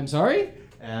 I'm sorry.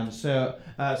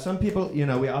 Some people,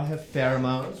 we all have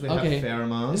pheromones. We Okay. have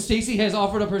pheromones. Stacy has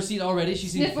offered up her seat already. She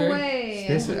seems Sniff very. away.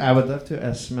 Stacey, I would love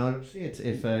to smell your seat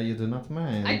if you do not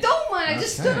mind. I don't mind. I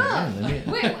just stood Okay, up. yeah, let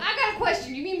me- Wait, I got a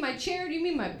question. You mean my chair or do you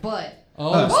mean my butt?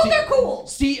 Oh, Both are cool.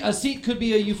 A seat could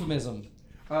be a euphemism.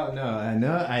 Oh no,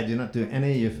 I do not do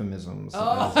any euphemisms.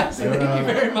 Oh, I see. Thank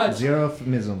you very much. Zero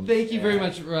euphemisms. Thank you very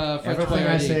much, French Everything Boy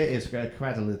I RD. say is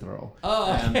quite literal.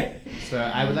 Oh, okay. So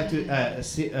I would like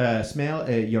to smell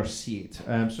your seat.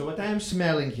 So what I am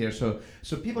smelling here, so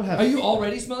people have. Are you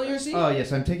already smelling your seat? Oh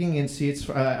yes, I'm taking in seats.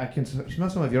 I can smell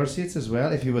some of your seats as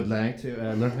well, if you would like to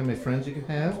learn how many friends you can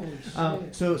have.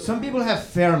 So some people have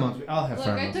pheromones. We all have Look,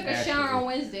 pheromones. I took a shower actually. on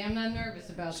Wednesday. I'm not nervous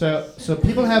about So this. so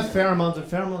people have pheromones, and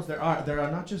pheromones there are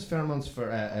not just pheromones for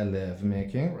love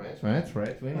making, right. We know. it's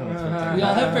right. We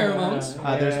all have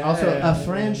pheromones. There's also a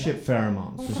friendship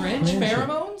pheromones. There's French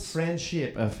pheromones?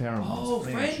 Friendship pheromones. Oh,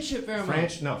 friendship pheromones.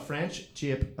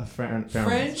 Friendship pheromones.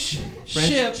 French ship.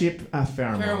 Friendship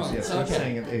pheromones. Pheromones, Yes, I'm okay.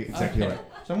 saying it exactly Okay. right.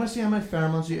 So I'm gonna see how many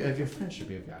pheromones of your friendship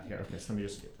you've got here. Okay, so let me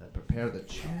just prepare the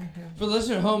chair here. For the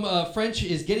listener at home, French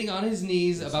is getting on his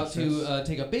knees, Yes, about yes, to yes.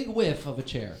 take a big whiff of a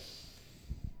chair.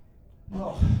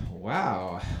 Oh,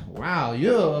 wow.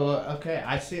 You okay?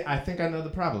 I see. I think I know the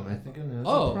problem. The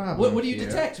Oh, problem. what do you here.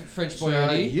 detect, French boy So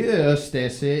Ernie? you,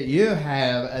 Stacy, you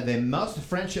have the most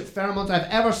friendship pheromones I've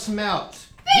ever smelt.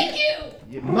 Thank you.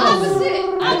 You Opposite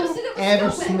I've of a ever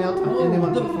scumbag. smelt on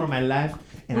anyone before in my life.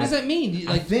 And What does that mean?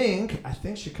 I Like,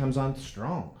 think she comes on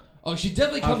strong. oh, she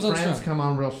definitely Our comes on friends strong. come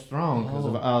on real strong because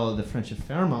of Oh. all the friendship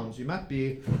pheromones. You might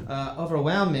be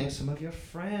overwhelming some of your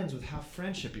friends with how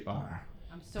friendship you are.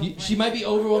 I'm so She might be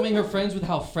overwhelming her friends with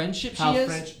how friendship she How is.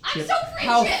 I'm so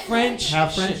How friendship. French. How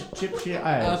friendship she is.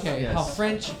 Okay, yes. how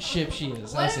French-ship she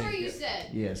is. I Whatever see. you said.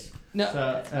 Yes. No,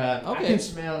 So I okay. can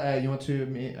smell. You want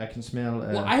to? I can smell.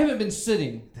 well, I haven't been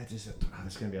sitting.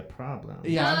 That's gonna be a problem.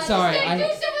 Yeah, I'm Just sorry. gonna do I,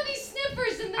 some of these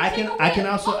sniffers and then I take can- a I can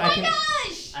whiff. also- Oh I my can-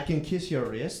 gosh! I can kiss your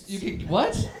wrists. you can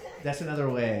what? That's another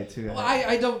way to. Well,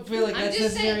 I don't feel like I'm that's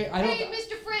just necessary. saying, I don't. hey,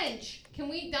 Mr. French, can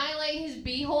we dilate his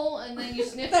beehole and then you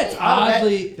sniff That's it?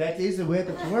 oddly- That is the way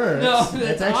that works. No,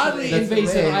 that's oddly that's the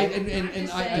invasive. way. I I'm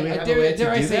just I saying. Do we have a way to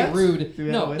dare I do say that? rude. Do we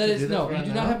have a No, way that to is do that no. right You do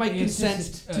now? not have my It's consent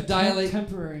just a to dilate.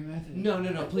 temporary method.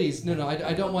 No, please, no.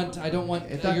 I don't want your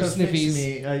Dr. sniffies.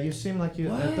 Fix-Me, you seem like you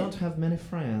What? don't have many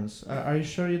friends. Are you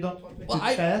sure you don't want me Well, to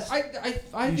I test? I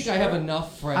You think I have sure?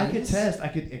 enough friends. I could test. I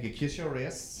could kiss your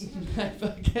wrists.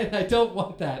 Again, I don't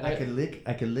want that. I could lick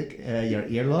your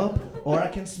earlobe, or I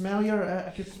can smell your.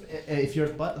 If your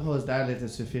butthole is dilated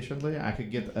sufficiently, I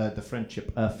could get the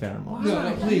friendship pheromone.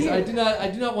 No, please. I do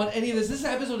not want any of this. This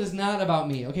episode is not about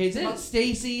me, okay? It's about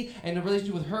Stacy and the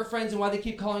relationship with her friends and why they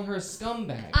keep calling her a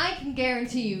scumbag. I can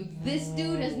guarantee you, this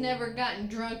dude has never gotten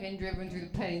drunk and driven through the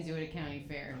Petty County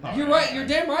Fair. You're right. You're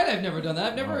damn right. I've never done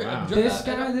that. I've never. Oh, wow. This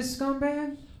guy, this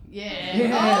scumbag? Yeah.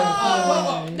 Yeah.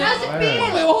 Oh, whoa. how's it Wait,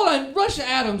 Wait, feel? hold on. Rush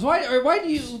Adams. Why do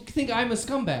you think I'm a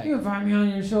scumbag? You invite me on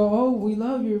your show. Oh, we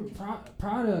love your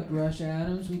product, Rush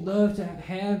Adams. We'd love to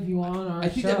have you on our show. I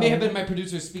think that may have been my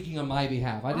producer speaking on my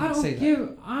behalf. I didn't don't say that.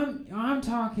 give. I'm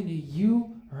talking to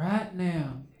you right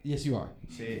now. Yes, you are.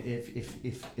 See,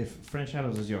 if French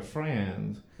Adams is your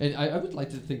friend, And I would like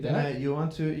to think that. then you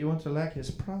want to like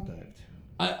his product.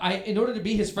 In order to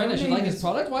be his friend, I should My like name his is-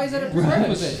 product. Why is that a Rush.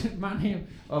 prerequisite? My name,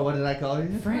 Oh, what did I call you?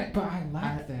 Frank, but I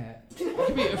like that. It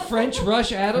could be a French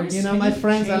Rush Adams. You know, Can my you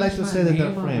friends, I like change to my say that they're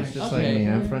name on French, my just Okay. like me.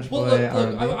 I'm French Well, boy.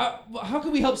 look. R&B. How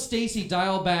can we help Stacy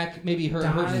dial back maybe her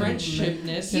Dial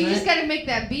friendshipness? You Can just I- gotta make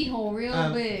that beehole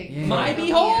real big. Yeah. My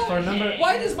beehole? For number-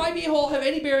 Why does my beehole have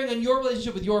any bearing on your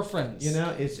relationship with your friends? You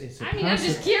know, it's a I mean, I'm just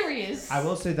concept. curious. I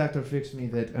will say, Dr. Fix Me,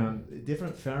 that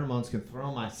different pheromones can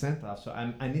throw my scent off. So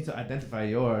I need to identify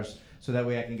yours so that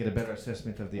way I can get a better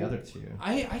assessment of the other two.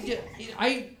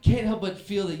 I can't help but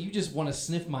feel that you just want to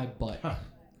sniff my butt.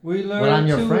 We Well, I'm learned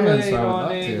your too friend, late so I would on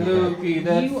love Aunt to. Lukey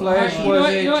that You flesh are- was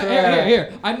a trap.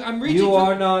 Here. I'm reaching You for...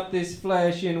 are not this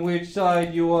flesh in which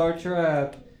side you are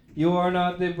trapped. You are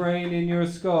not the brain in your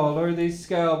skull or the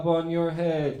scalp on your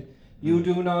head. You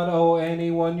do not owe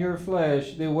anyone your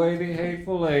flesh the way the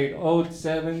Hateful Eight owed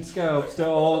 7 scalps to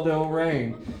Aldo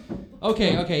Rain.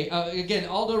 Okay. Again,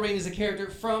 Aldo Rain is a character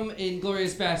from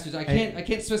Inglourious Bastards. I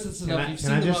can't stress this enough. You've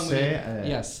seen I the just wrong say, movie.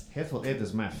 Yes. Hateful Eight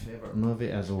is my favorite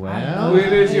movie as I well. love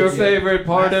What is your Yeah. favorite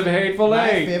part My of Hateful My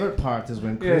Eight? favorite part is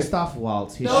when Yeah. Christoph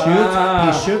Waltz he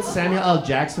Ah. shoots Samuel L.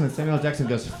 Jackson and Samuel L. Jackson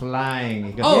goes flying.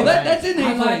 He goes Oh, flying. that's in I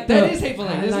Hateful like Eight. That the- is Hateful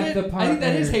Eight, I isn't like it? the I part think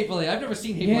that is where- Hateful Eight. I've never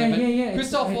seen Hateful Yeah, Eight, but yeah, yeah.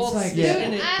 Christoph It's Waltz like- is Yeah.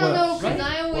 in it. I don't know, because Well,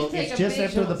 I always take it's a just big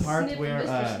after the part sniff of where,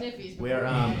 Mr. Sniffies where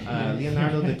before.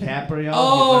 Leonardo DiCaprio.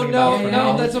 Oh, he's learning no, about no,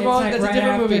 friends. that's a It's wrong- like that's a right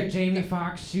different after movie. Jamie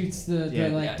Foxx shoots the Yeah.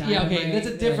 like Yeah, okay, dynamite, that's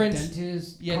a different-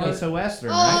 dentist yeah, no, part. It's a western,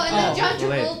 Oh, right? and then John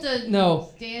Hateful Eight. Travolta No.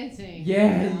 dancing.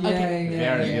 Yeah, Okay. Very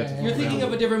yeah. beautiful. You're thinking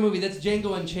of a different movie. That's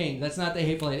Django Unchained. That's not the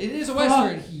Hateful Eight. It is a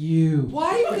western. Fuck you.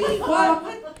 Why me? What?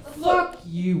 Look, Fuck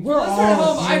you. We're listen at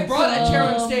all home. I brought a chair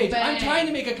on stage. Scumbag. I'm trying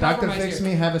to make a Dr. compromise Fix here.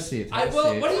 Me, have a seat. I, Have a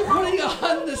well, seat. what are you putting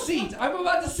on the seat? I'm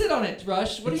about to sit on it,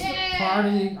 Rush. What are you? Yeah.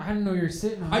 party. I didn't know you were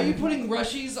sitting on Are you it. putting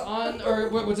Rushies on, or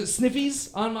what was it, Sniffies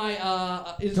on my?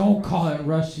 Don't call it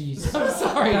Rushies. I'm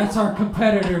sorry. That's our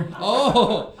competitor.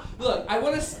 Oh, look. I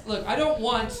want to look. I don't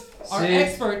want our Sit.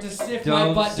 expert to sniff my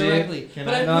Don't butt sit. directly, Can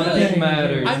but I- I'm None of willing. it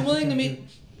matters. I'm willing to meet.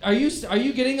 Are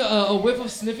you getting a whiff of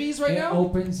Sniffies right It now?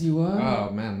 opens you up.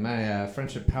 Oh man, my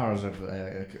friendship powers are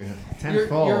Your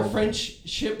tenfold. French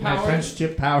ship My powers. French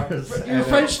tip powers. Your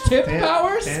French tip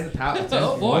powers.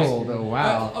 Tenfold. boy. Oh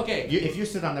wow. Okay. If you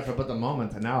sit on there for but a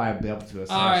moment, now I'll be able to assess.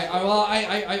 All right. Well,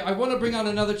 I want to bring on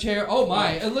another chair. Oh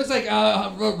my! It looks like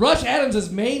Rush Adams is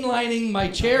mainlining my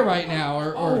chair right now.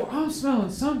 Oh, I'm smelling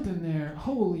something there.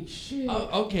 Holy shit.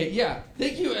 Okay. Yeah.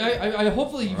 Thank you. I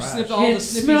hopefully you All right. sniffed all the It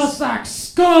sniffies. smells like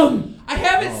scum. I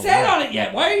haven't Oh, sat wow. on it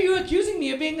yet. Why are you accusing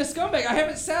me of being a scumbag? I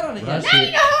haven't sat on it yet. Rush. Now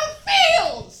you know how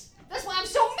it feels. That's why I'm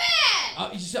so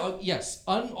mad. Yes,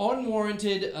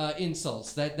 unwarranted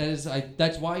insults.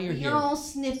 That's why you're We here. all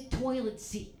sniff toilet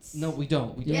seats. No, we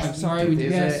don't. We don't. Yes, I'm sorry. We do.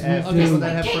 Yes, There's we people do.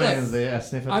 that have Okay, friends, they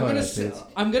sniff a I'm toilet gonna seat.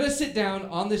 I'm gonna sit down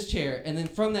on this chair, and then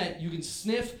from that you can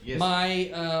sniff Yes. my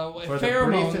For the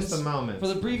pheromones briefest of moments. for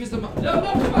the briefest amount. No,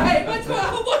 come on! Hey, what's going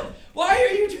on? What? Why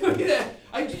are you doing that?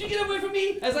 Did you get away from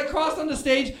me as I crossed on the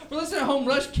stage? For listening at home,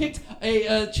 Rush kicked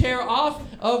a chair off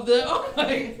of the. Oh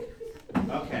my!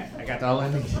 Okay, I got all I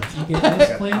need. You get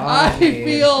this, Clint? I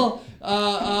feel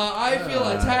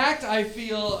attacked. I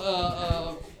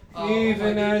feel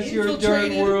Even as your dirt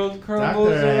infiltrated. world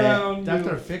crumbles around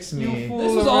Doctor, you. fix You me. fool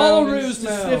This was all a around and ruse to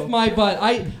smell. sniff my butt.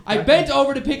 I bent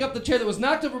over to pick up the chair that was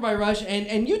knocked over by Rush,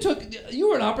 and you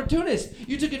were an opportunist.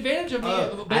 You took advantage of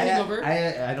me bending over.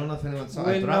 I don't know if anyone saw. I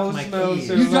When dropped no my smell keys.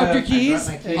 survives. You dropped your I keys? dropped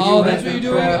my And keys. Oh, you that's had what you're been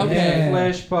doing? trapped in Okay. a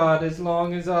flesh pod as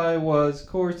long as I was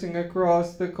coursing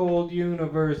across the cold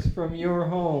universe from your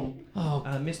home. Oh,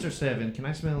 Mr. Seven, can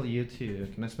I smell you too?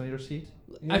 Can I smell your seat?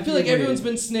 I feel like everyone's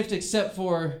been sniffed except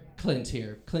for Clint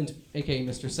here. Clint, aka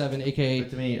Mr. Seven, aka. But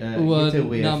to me, Ua you to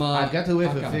whiff. nama I've got to whiff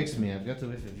aka. of fix me. I've got to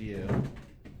whiff of you.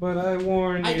 But I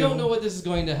warn you. I don't know what this is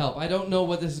going to help. I don't know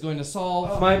what this is going to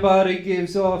solve. My body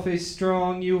gives off a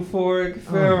strong euphoric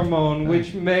pheromone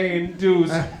which may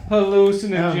induce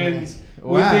hallucinogens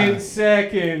Wow. within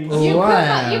seconds. Oh, You,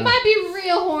 wow. you might be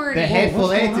real horny. The hateful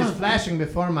what's eight going is on? flashing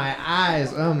before my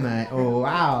eyes. Oh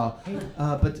wow!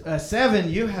 But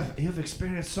Seven, you've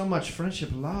experienced so much friendship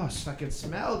loss. I can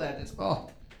smell that. It's it's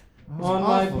On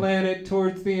my awful. planet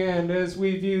towards the end, as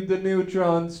we viewed the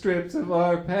neutron strips of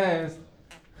our past,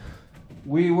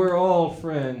 we were all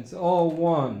friends, all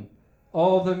one.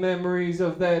 All the memories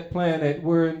of that planet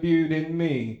were imbued in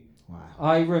me. Wow.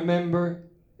 I remember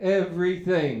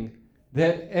everything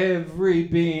that every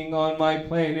being on my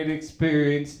planet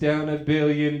experienced down a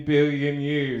billion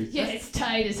years. Yeah, it's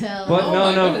tight as hell. But Oh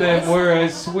none my of them goodness. were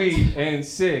as sweet and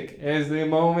sick as the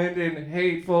moment in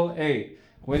Hateful Eight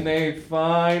when they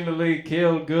finally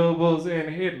killed Goebbels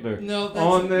and Hitler No, that's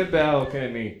on the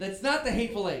balcony. that's not the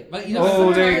Hateful Eight. But you know, Oh,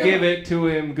 I'm they tired give of- it to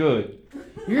him good.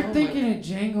 You're thinking of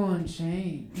Django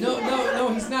Unchained.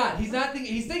 No, he's not. He's not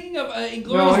thinking. He's thinking of Inglourious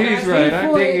No, he's Basterds. right. I'm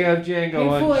Hateful thinking Eight- of Django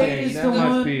Hateful Eight Unchained. is That the must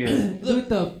one be it. with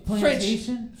the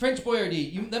plantation. French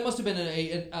Boyardee. That must have been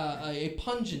a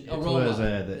pungent It aroma. was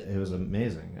it was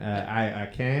amazing. I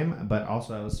came, but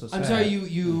also I was so sad. I'm sorry.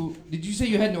 You did you say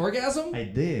you had an orgasm? I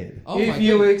did. Oh my If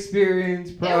you goodness. experience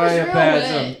It was real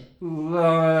priapism wet.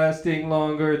 lasting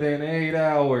longer than 8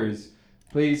 hours,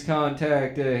 please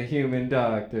contact a human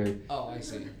doctor. Oh, I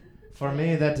see. For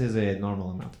me, that is a normal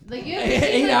amount. Like you ever seen,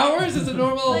 8 like, hours is a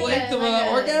normal like a- length of like a-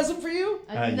 orgasm for you?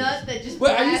 a yes. nut that just.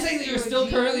 Wait, are you blasts saying that you're through still a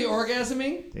currently jeans?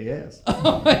 orgasming? Yes.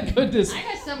 Oh my goodness. I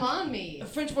got some on me.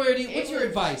 French Boyardee, It what's your went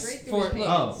advice straight through for? his Look,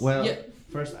 pants. Oh well. Yeah.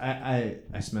 First, I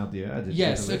smelled you. I did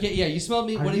Yes. sniff of it. Okay. Yeah. You smelled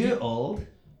me. Are What did you you? old?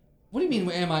 What do you mean?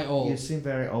 Am I You old? seem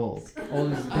very old.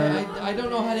 Old as dirt. I don't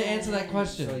know how to answer that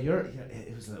question. So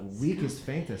it was the weakest,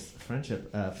 faintest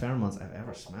friendship pheromones I've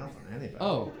ever smelled on anybody.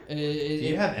 Oh. Do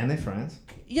you have any friends?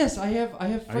 Yes, I have. I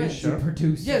have Are you friends. sure?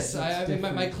 Producer. Yes, That's I mean, my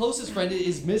different. closest friend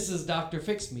is Mrs. Dr.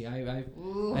 Fix Me. I have.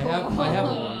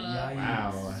 Yikes.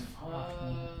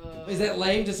 Wow. Is that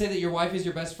lame to say that your wife is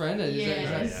your best friend? Is that- is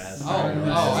that- Yes. Oh,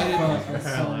 I didn't. What's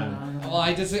going on? Well,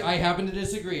 I happen to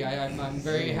disagree. I'm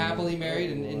very happily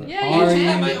married, and Yeah, and you she's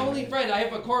not can. my only friend. I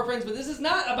have a core of friends, but this is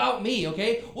not about me,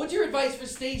 okay? What's your advice for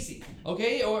Stacy,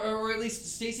 or at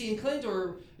least Stacy and Clint,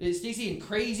 or is Stacy and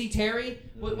Crazy Terry?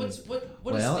 What does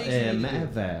Well, Stacy need my to do?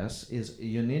 advice is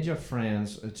you need your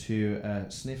friends to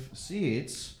sniff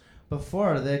seats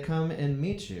before they come and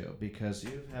meet you because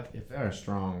you have a very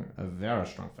strong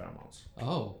pheromones.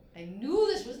 Oh, I knew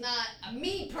this was not a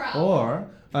me problem. Or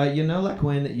like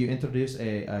when you introduce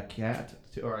a cat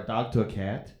or a dog to a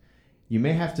cat, you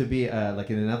may have to be like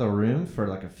in another room for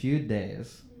like a few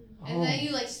days. And then you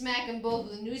like smack them both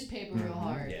with a newspaper real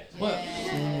hard. Yeah. What?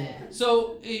 Yeah.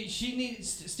 so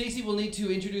Stacy will need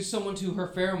to introduce someone to her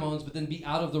pheromones, but then be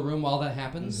out of the room while that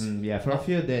happens. Mhm, yeah, for a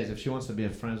few days if she wants to be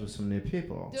friends with some new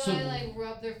people. Do So- I like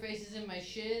rub their faces in my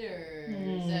shit, or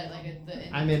is that like at the end?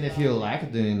 I of mean, the if you process?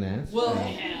 like doing that. Well,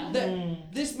 Yeah.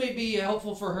 this may be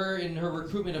helpful for her in her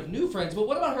recruitment of new friends, but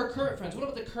what about her current friends? What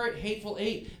about the current Hateful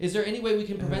Eight? Is there any way we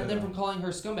can prevent them from calling her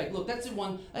scumbag? Look, that's the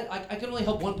one. I can only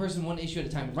help one person, one issue at a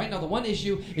time. Right now, the one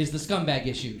issue is the scumbag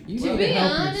issue. You To need be to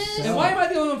help honest- yourself. And why am I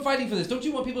the only one fighting for this? Don't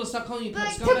you want people to stop calling you Like,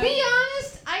 scumbag? to be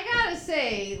honest, I gotta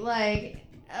say, like,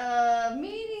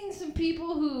 meeting some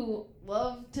people who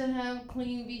love to have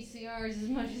clean VCRs as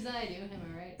much as I do, am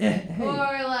I right? Hey.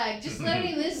 Or, like, just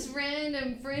letting this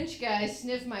random French guy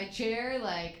sniff my chair,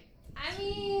 like, I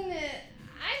mean,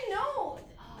 I know.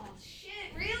 Oh shit!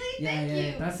 Really? Yeah, Thank yeah,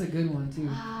 you. that's a good one too.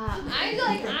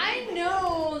 I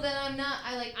know that I'm not.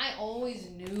 I always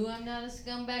knew I'm not a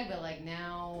scumbag, but like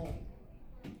now,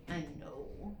 I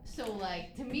know. So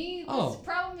like to me, this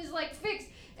problem is like fixed.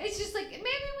 It's just like maybe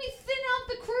we thin out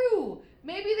the crew.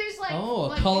 Maybe there's like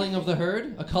A culling of the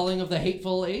herd, a culling of the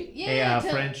hateful eight. Yeah.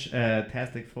 French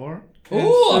Tastic 4.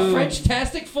 Ooh, a French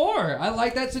Tastic 4. I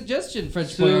like that suggestion,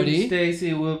 French Soon Boyardee.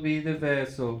 Stacy will be the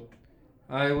vessel.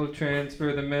 I will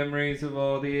transfer the memories of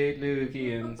all the 8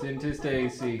 Lukians into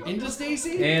Stacy. Into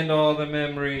Stacy? And all the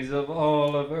memories of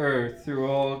all of Earth through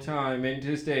all time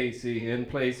into Stacy and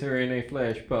place her in a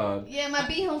flesh pod. Yeah, my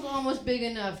beehole's almost big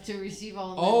enough to receive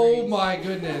all the Oh memories. my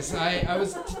goodness. I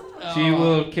was. She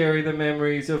will carry the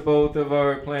memories of both of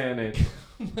our planets.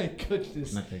 Oh my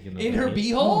goodness. Not taking In her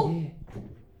memories. beehole?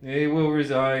 They will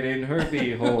reside in her Oh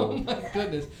beehole. my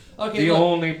goodness. Okay. The look.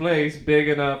 only place big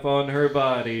enough on her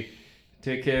body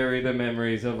to carry the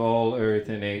memories of all Earth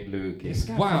and 8 This Lukians.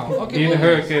 guy Wow, fucking- okay, In well,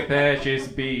 her capacious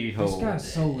This beehole.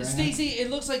 guy's so rad. Stacy,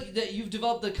 it looks like that you've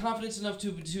developed the confidence enough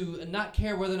to not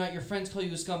care whether or not your friends call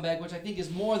you a scumbag, which I think is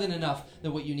more than enough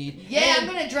than what you need. Yeah, and,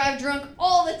 I'm gonna drive drunk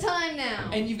all the time now.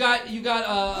 And you got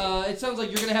it sounds like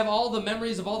you're gonna have all the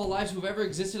memories of all the lives who've ever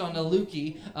existed on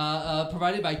Naluki,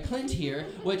 provided by Clint here,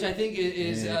 which I think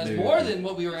is Yeah, more than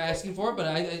what we were asking for. But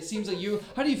it seems like you.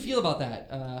 How do you feel about that?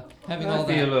 Having all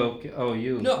I feel that. okay. Oh,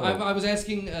 you. No, oh. I was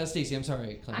asking Stacy. I'm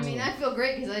sorry, Clint. I mean, I feel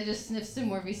great because I just sniffed some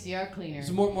more VCR cleaner.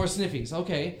 Some more sniffies.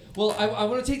 Okay. Well, I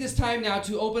want to take this time now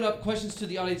to open up questions to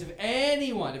the audience. If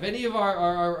any of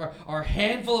our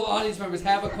handful of audience members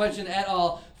have a question at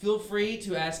all, feel free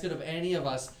to ask it of any of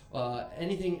us.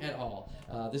 Anything at all.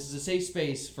 This is a safe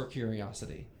space for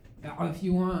curiosity. If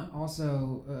you want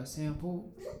also a sample,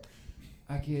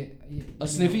 I could. A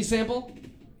sniffy sample?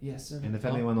 Yes, sir. And if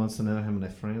anyone wants to know how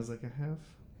many friends I can have,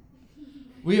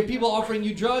 We have people offering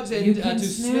you drugs and You to can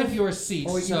sniff sniff, your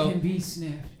seats. Or you So, can be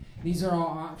sniffed. These are all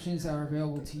options that are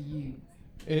available to you.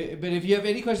 but if you have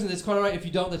any questions, that's quite alright. If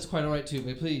you don't, that's quite alright too.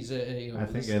 But please, you know. I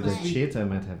think this- the cheetah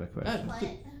might have a question.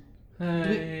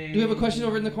 Clint, do we have a question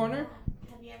over in the corner?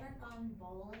 have you ever gone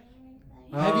bowling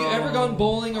or anything? Have you ever gone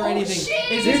bowling or anything?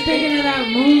 shit! Is You're this, thinking of that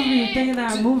movie. Thinking of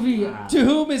that movie. to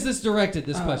whom is this directed?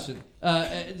 This question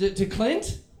to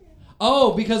Clint?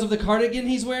 Oh, because of the cardigan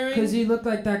he's wearing. Because he looked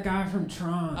like that guy from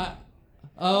Tron.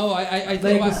 I think.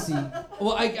 Legacy.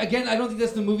 Well, I don't think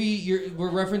that's the movie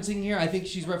we're referencing here. I think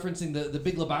she's referencing the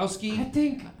Big Lebowski.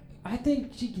 I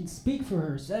think she can speak for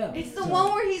herself. It's the So-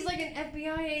 one where he's like an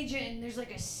FBI agent and there's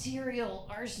like a serial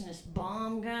arsonist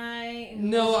bomb guy. who's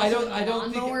No, I also don't- a I don't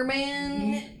think- lawnmower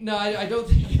man. No, I don't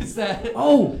think it's that.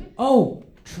 Oh,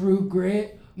 True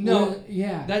Grit. No, With-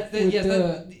 yeah. That's with yes.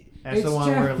 That's It's the one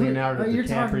Jeff where Bridges. Leonardo Oh, you're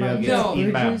talking DiCaprio about gets Jeff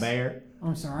eaten by a Bridges? bear.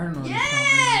 I'm sorry, I don't know.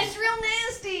 Yeah, it's real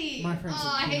nasty. My friends Oh,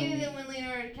 would I kill hated me. it when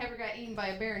Leonardo DiCaprio got eaten by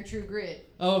a bear in True Grit.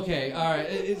 Okay, all right.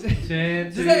 To Does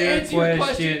answer that your answer your question,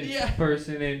 question? Yeah.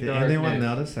 person in Did darkness. anyone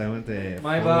notice I went to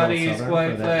My full body Southern is for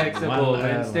quite that flexible, one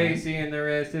and line? Stacy and the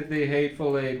rest of the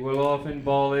Hateful Eight will often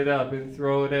ball it up and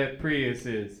throw it at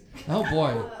Priuses. Oh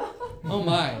boy. Oh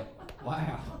my.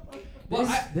 Wow. Well,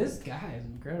 This guy is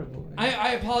incredible. Man.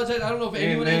 I apologize. I don't know if And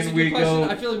anyone then answered we your question. go-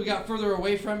 I feel like we got further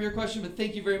away from your question, but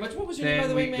thank you very much. What was your name, by Then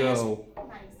the way, we may I ask? go.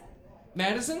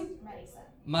 Madison?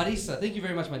 Marisa. Thank you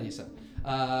very much, Marisa.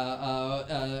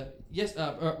 Yes,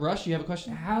 Rush, you have a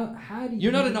question? How do you?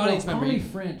 You're not an audience call member, me you-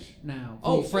 French now.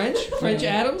 Oh, please. French? French Yeah.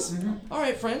 Adams? Mhm. All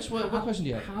right, French. What question do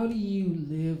you have? How do you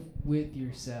live with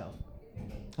yourself?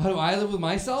 How do I live with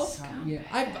myself? Yeah.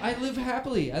 I live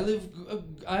happily.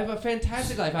 I have a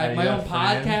fantastic life. I have Are my you a own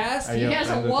friend? podcast. Are you He a has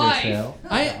friend a with wife. yourself?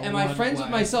 Am I One friends with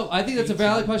wife. myself? I think that's a Me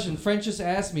valid too. question. French just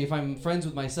asked me if I'm friends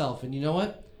with myself, and you know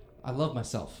what? I love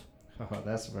myself. Oh,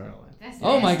 that's virulent. That's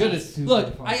Oh my nasty. goodness! Super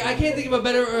Look, fun. I can't think of a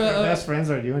better. Your best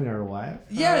friends are you and your wife?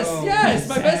 Yes, Oh, yes.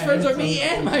 My best sad. friends are me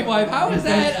and my wife. How is His that?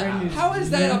 best friend is How is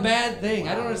that a you. bad thing?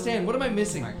 I don't understand. What am I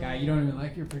missing? My guy, you don't even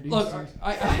like your producers. Look,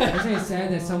 Isn't it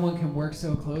sad that someone can work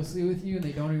so closely with you and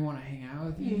they don't even want to hang out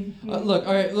with you? look,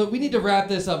 all right, look, we need to wrap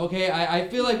this up, okay? I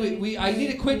feel like I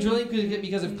need to quit drilling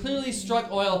because I've clearly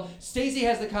struck oil. Stacy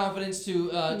has the confidence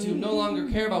to no longer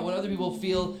care about what other people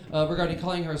feel regarding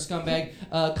calling her a scumbag.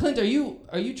 Clint, are you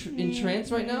in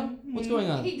trance right now? What's going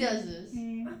on? He does this.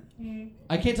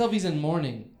 I can't tell if he's in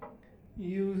mourning.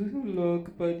 You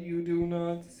look, but you do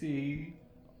not see.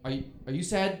 Are you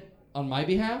sad on my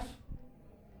behalf?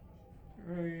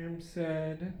 I am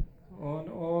sad on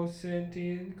all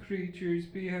sentient creatures'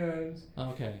 behalves,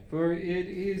 Okay. for it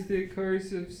is the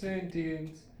curse of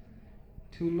sentience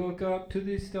to look up to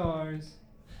the stars,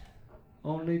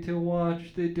 only to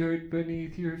watch the dirt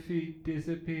beneath your feet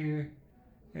disappear,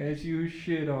 as you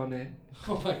shit on it.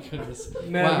 Oh my goodness.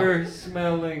 Never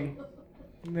smelling,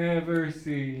 never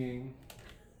seeing.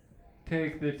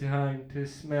 Take the time to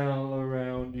smell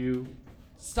around you.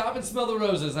 Stop and smell the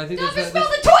roses. I think Stop and that's smell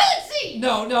the toilet seat!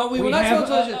 No, we will We not have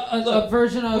smell the roses. a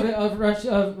version of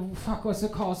it fuck, what's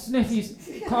it called?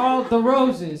 Sniffies, called the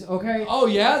roses. Okay. Oh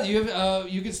yeah, you have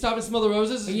you can stop and smell the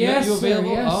roses. Yes, you sir.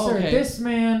 available? Yes, Oh, sir. okay. This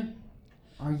man.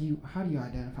 How do you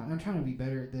identify? I'm trying to be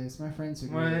better at this. My friends are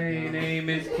good. My name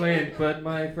is Clint, but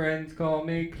my friends call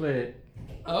me Clit.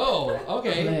 Oh,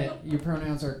 okay. Clit. Your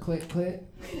pronouns are clit.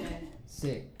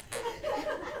 Sick.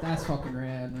 That's fucking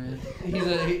rad, man.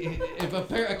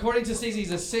 According to Stacey,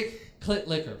 he's a sick clit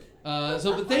licker. But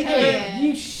thank you. Hey.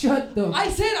 You shut the. I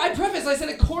said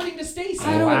according to Stacey.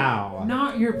 I don't- Wow.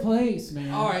 Not your place,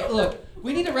 man. All right, look,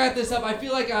 we need to wrap this up. I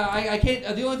feel like I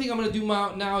can't. The only thing I'm gonna do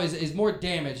now is more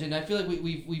damage, and I feel like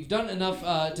we've done enough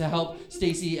to help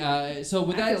Stacey. So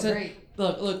with I that feel said, great.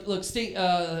 look,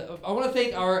 I want to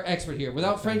thank our expert here.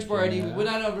 Without French variety, we would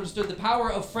not have understood the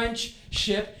power of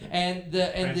friendship and the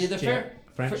fair.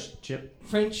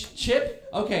 French chip?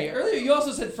 Okay, earlier you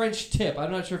also said French tip.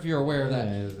 I'm not sure if you're aware of that.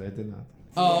 I did not.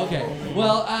 Oh, okay.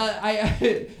 Well,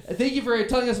 I thank you for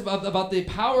telling us about the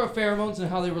power of pheromones and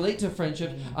how they relate to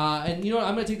friendship. And you know what?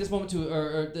 I'm going to take this moment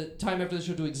or the time after the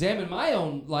show to examine my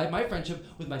own life, my friendship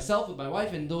with myself, with my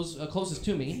wife, and those closest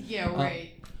to me. Yeah,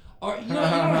 right. Or you don't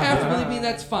have to believe me.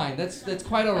 That's fine. That's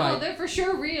quite all No, right. they're for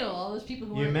sure real. All those people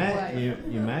who You are might white.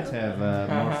 you might have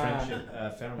more friendship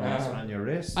pheromones around your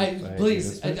wrist.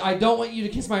 Please, I don't want you to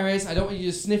kiss my wrist. I don't want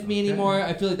you to sniff me anymore.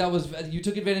 I feel like that was you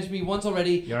took advantage of me once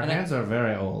already. Your and hands are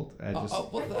very old.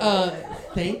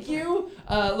 Thank you.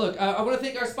 Look, I want to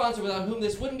thank our sponsor, without whom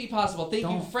this wouldn't be possible. Thank you,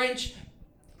 Don't. French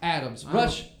Adams. I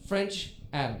Rush French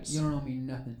Adams. You don't owe me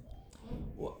nothing.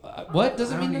 What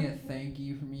does it I don't mean? need a thank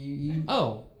you from you. You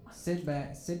Oh, sit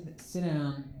back, sit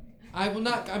down. I will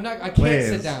not. I can't Please.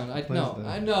 sit down. Please No, don't.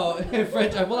 I know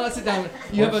French. I will not sit down.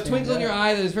 You have a Stand twinkle in up. your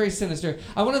eye that is very sinister.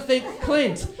 I want to thank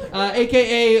Clint,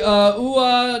 aka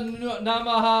Ua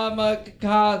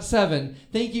Namaha 7.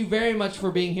 Thank you very much for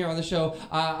being here on the show.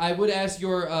 I would ask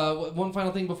your one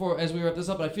final thing before as we wrap this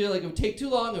up, but I feel like it would take too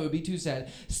long. It would be too sad.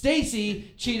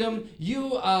 Stacey Cheatham,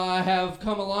 you have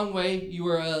come a long way. You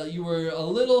were a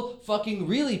little fucking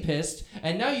really pissed,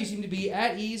 and now you seem to be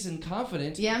at ease and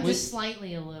confident. Yeah, I'm with- just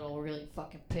slightly a little really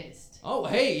fucking pissed. Oh,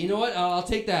 hey, you know what? I'll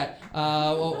take that.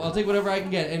 I'll take whatever I can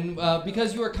get. And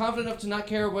because you are confident enough to not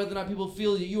care whether or not people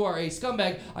feel you are a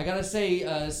scumbag, I gotta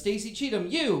say, Stacey Cheatham,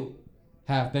 you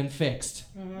have been fixed.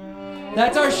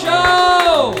 That's our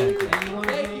show!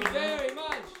 Thank you very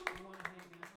much.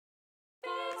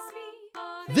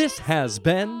 This has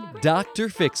been Dr.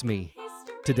 Fix Me.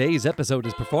 Today's episode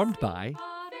is performed by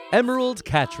Emerald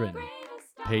Catron,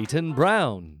 Peyton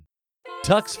Brown,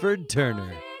 Tuxford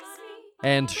Turner,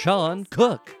 and Sean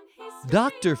Cook.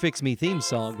 Dr. Fix Me theme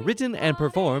song written and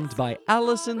performed by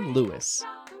Allison Lewis.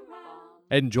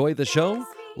 Enjoy the show?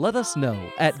 Let us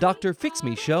know at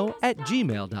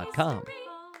drfixmeshow@gmail.com.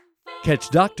 Catch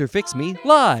Dr. Fix Me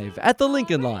live at the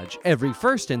Lincoln Lodge every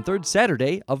first and third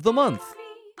Saturday of the month.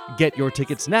 Get your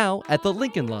tickets now at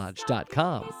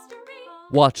thelincolnlodge.com.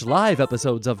 Watch live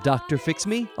episodes of Dr. Fix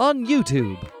Me on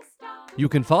YouTube. You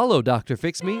can follow Dr.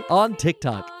 Fix Me on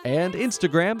TikTok and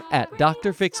Instagram at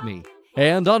Dr. Fix Me,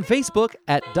 and on Facebook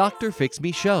at Dr. Fix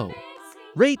Me Show.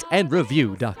 Rate and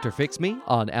review Dr. Fix Me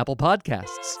on Apple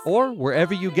Podcasts or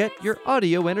wherever you get your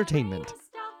audio entertainment.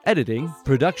 Editing,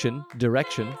 production,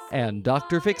 direction, and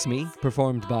Dr. Fix Me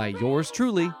performed by yours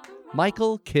truly,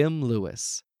 Michael Kim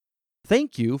Lewis.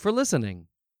 Thank you for listening.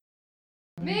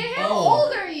 Man, how Oh.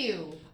 old are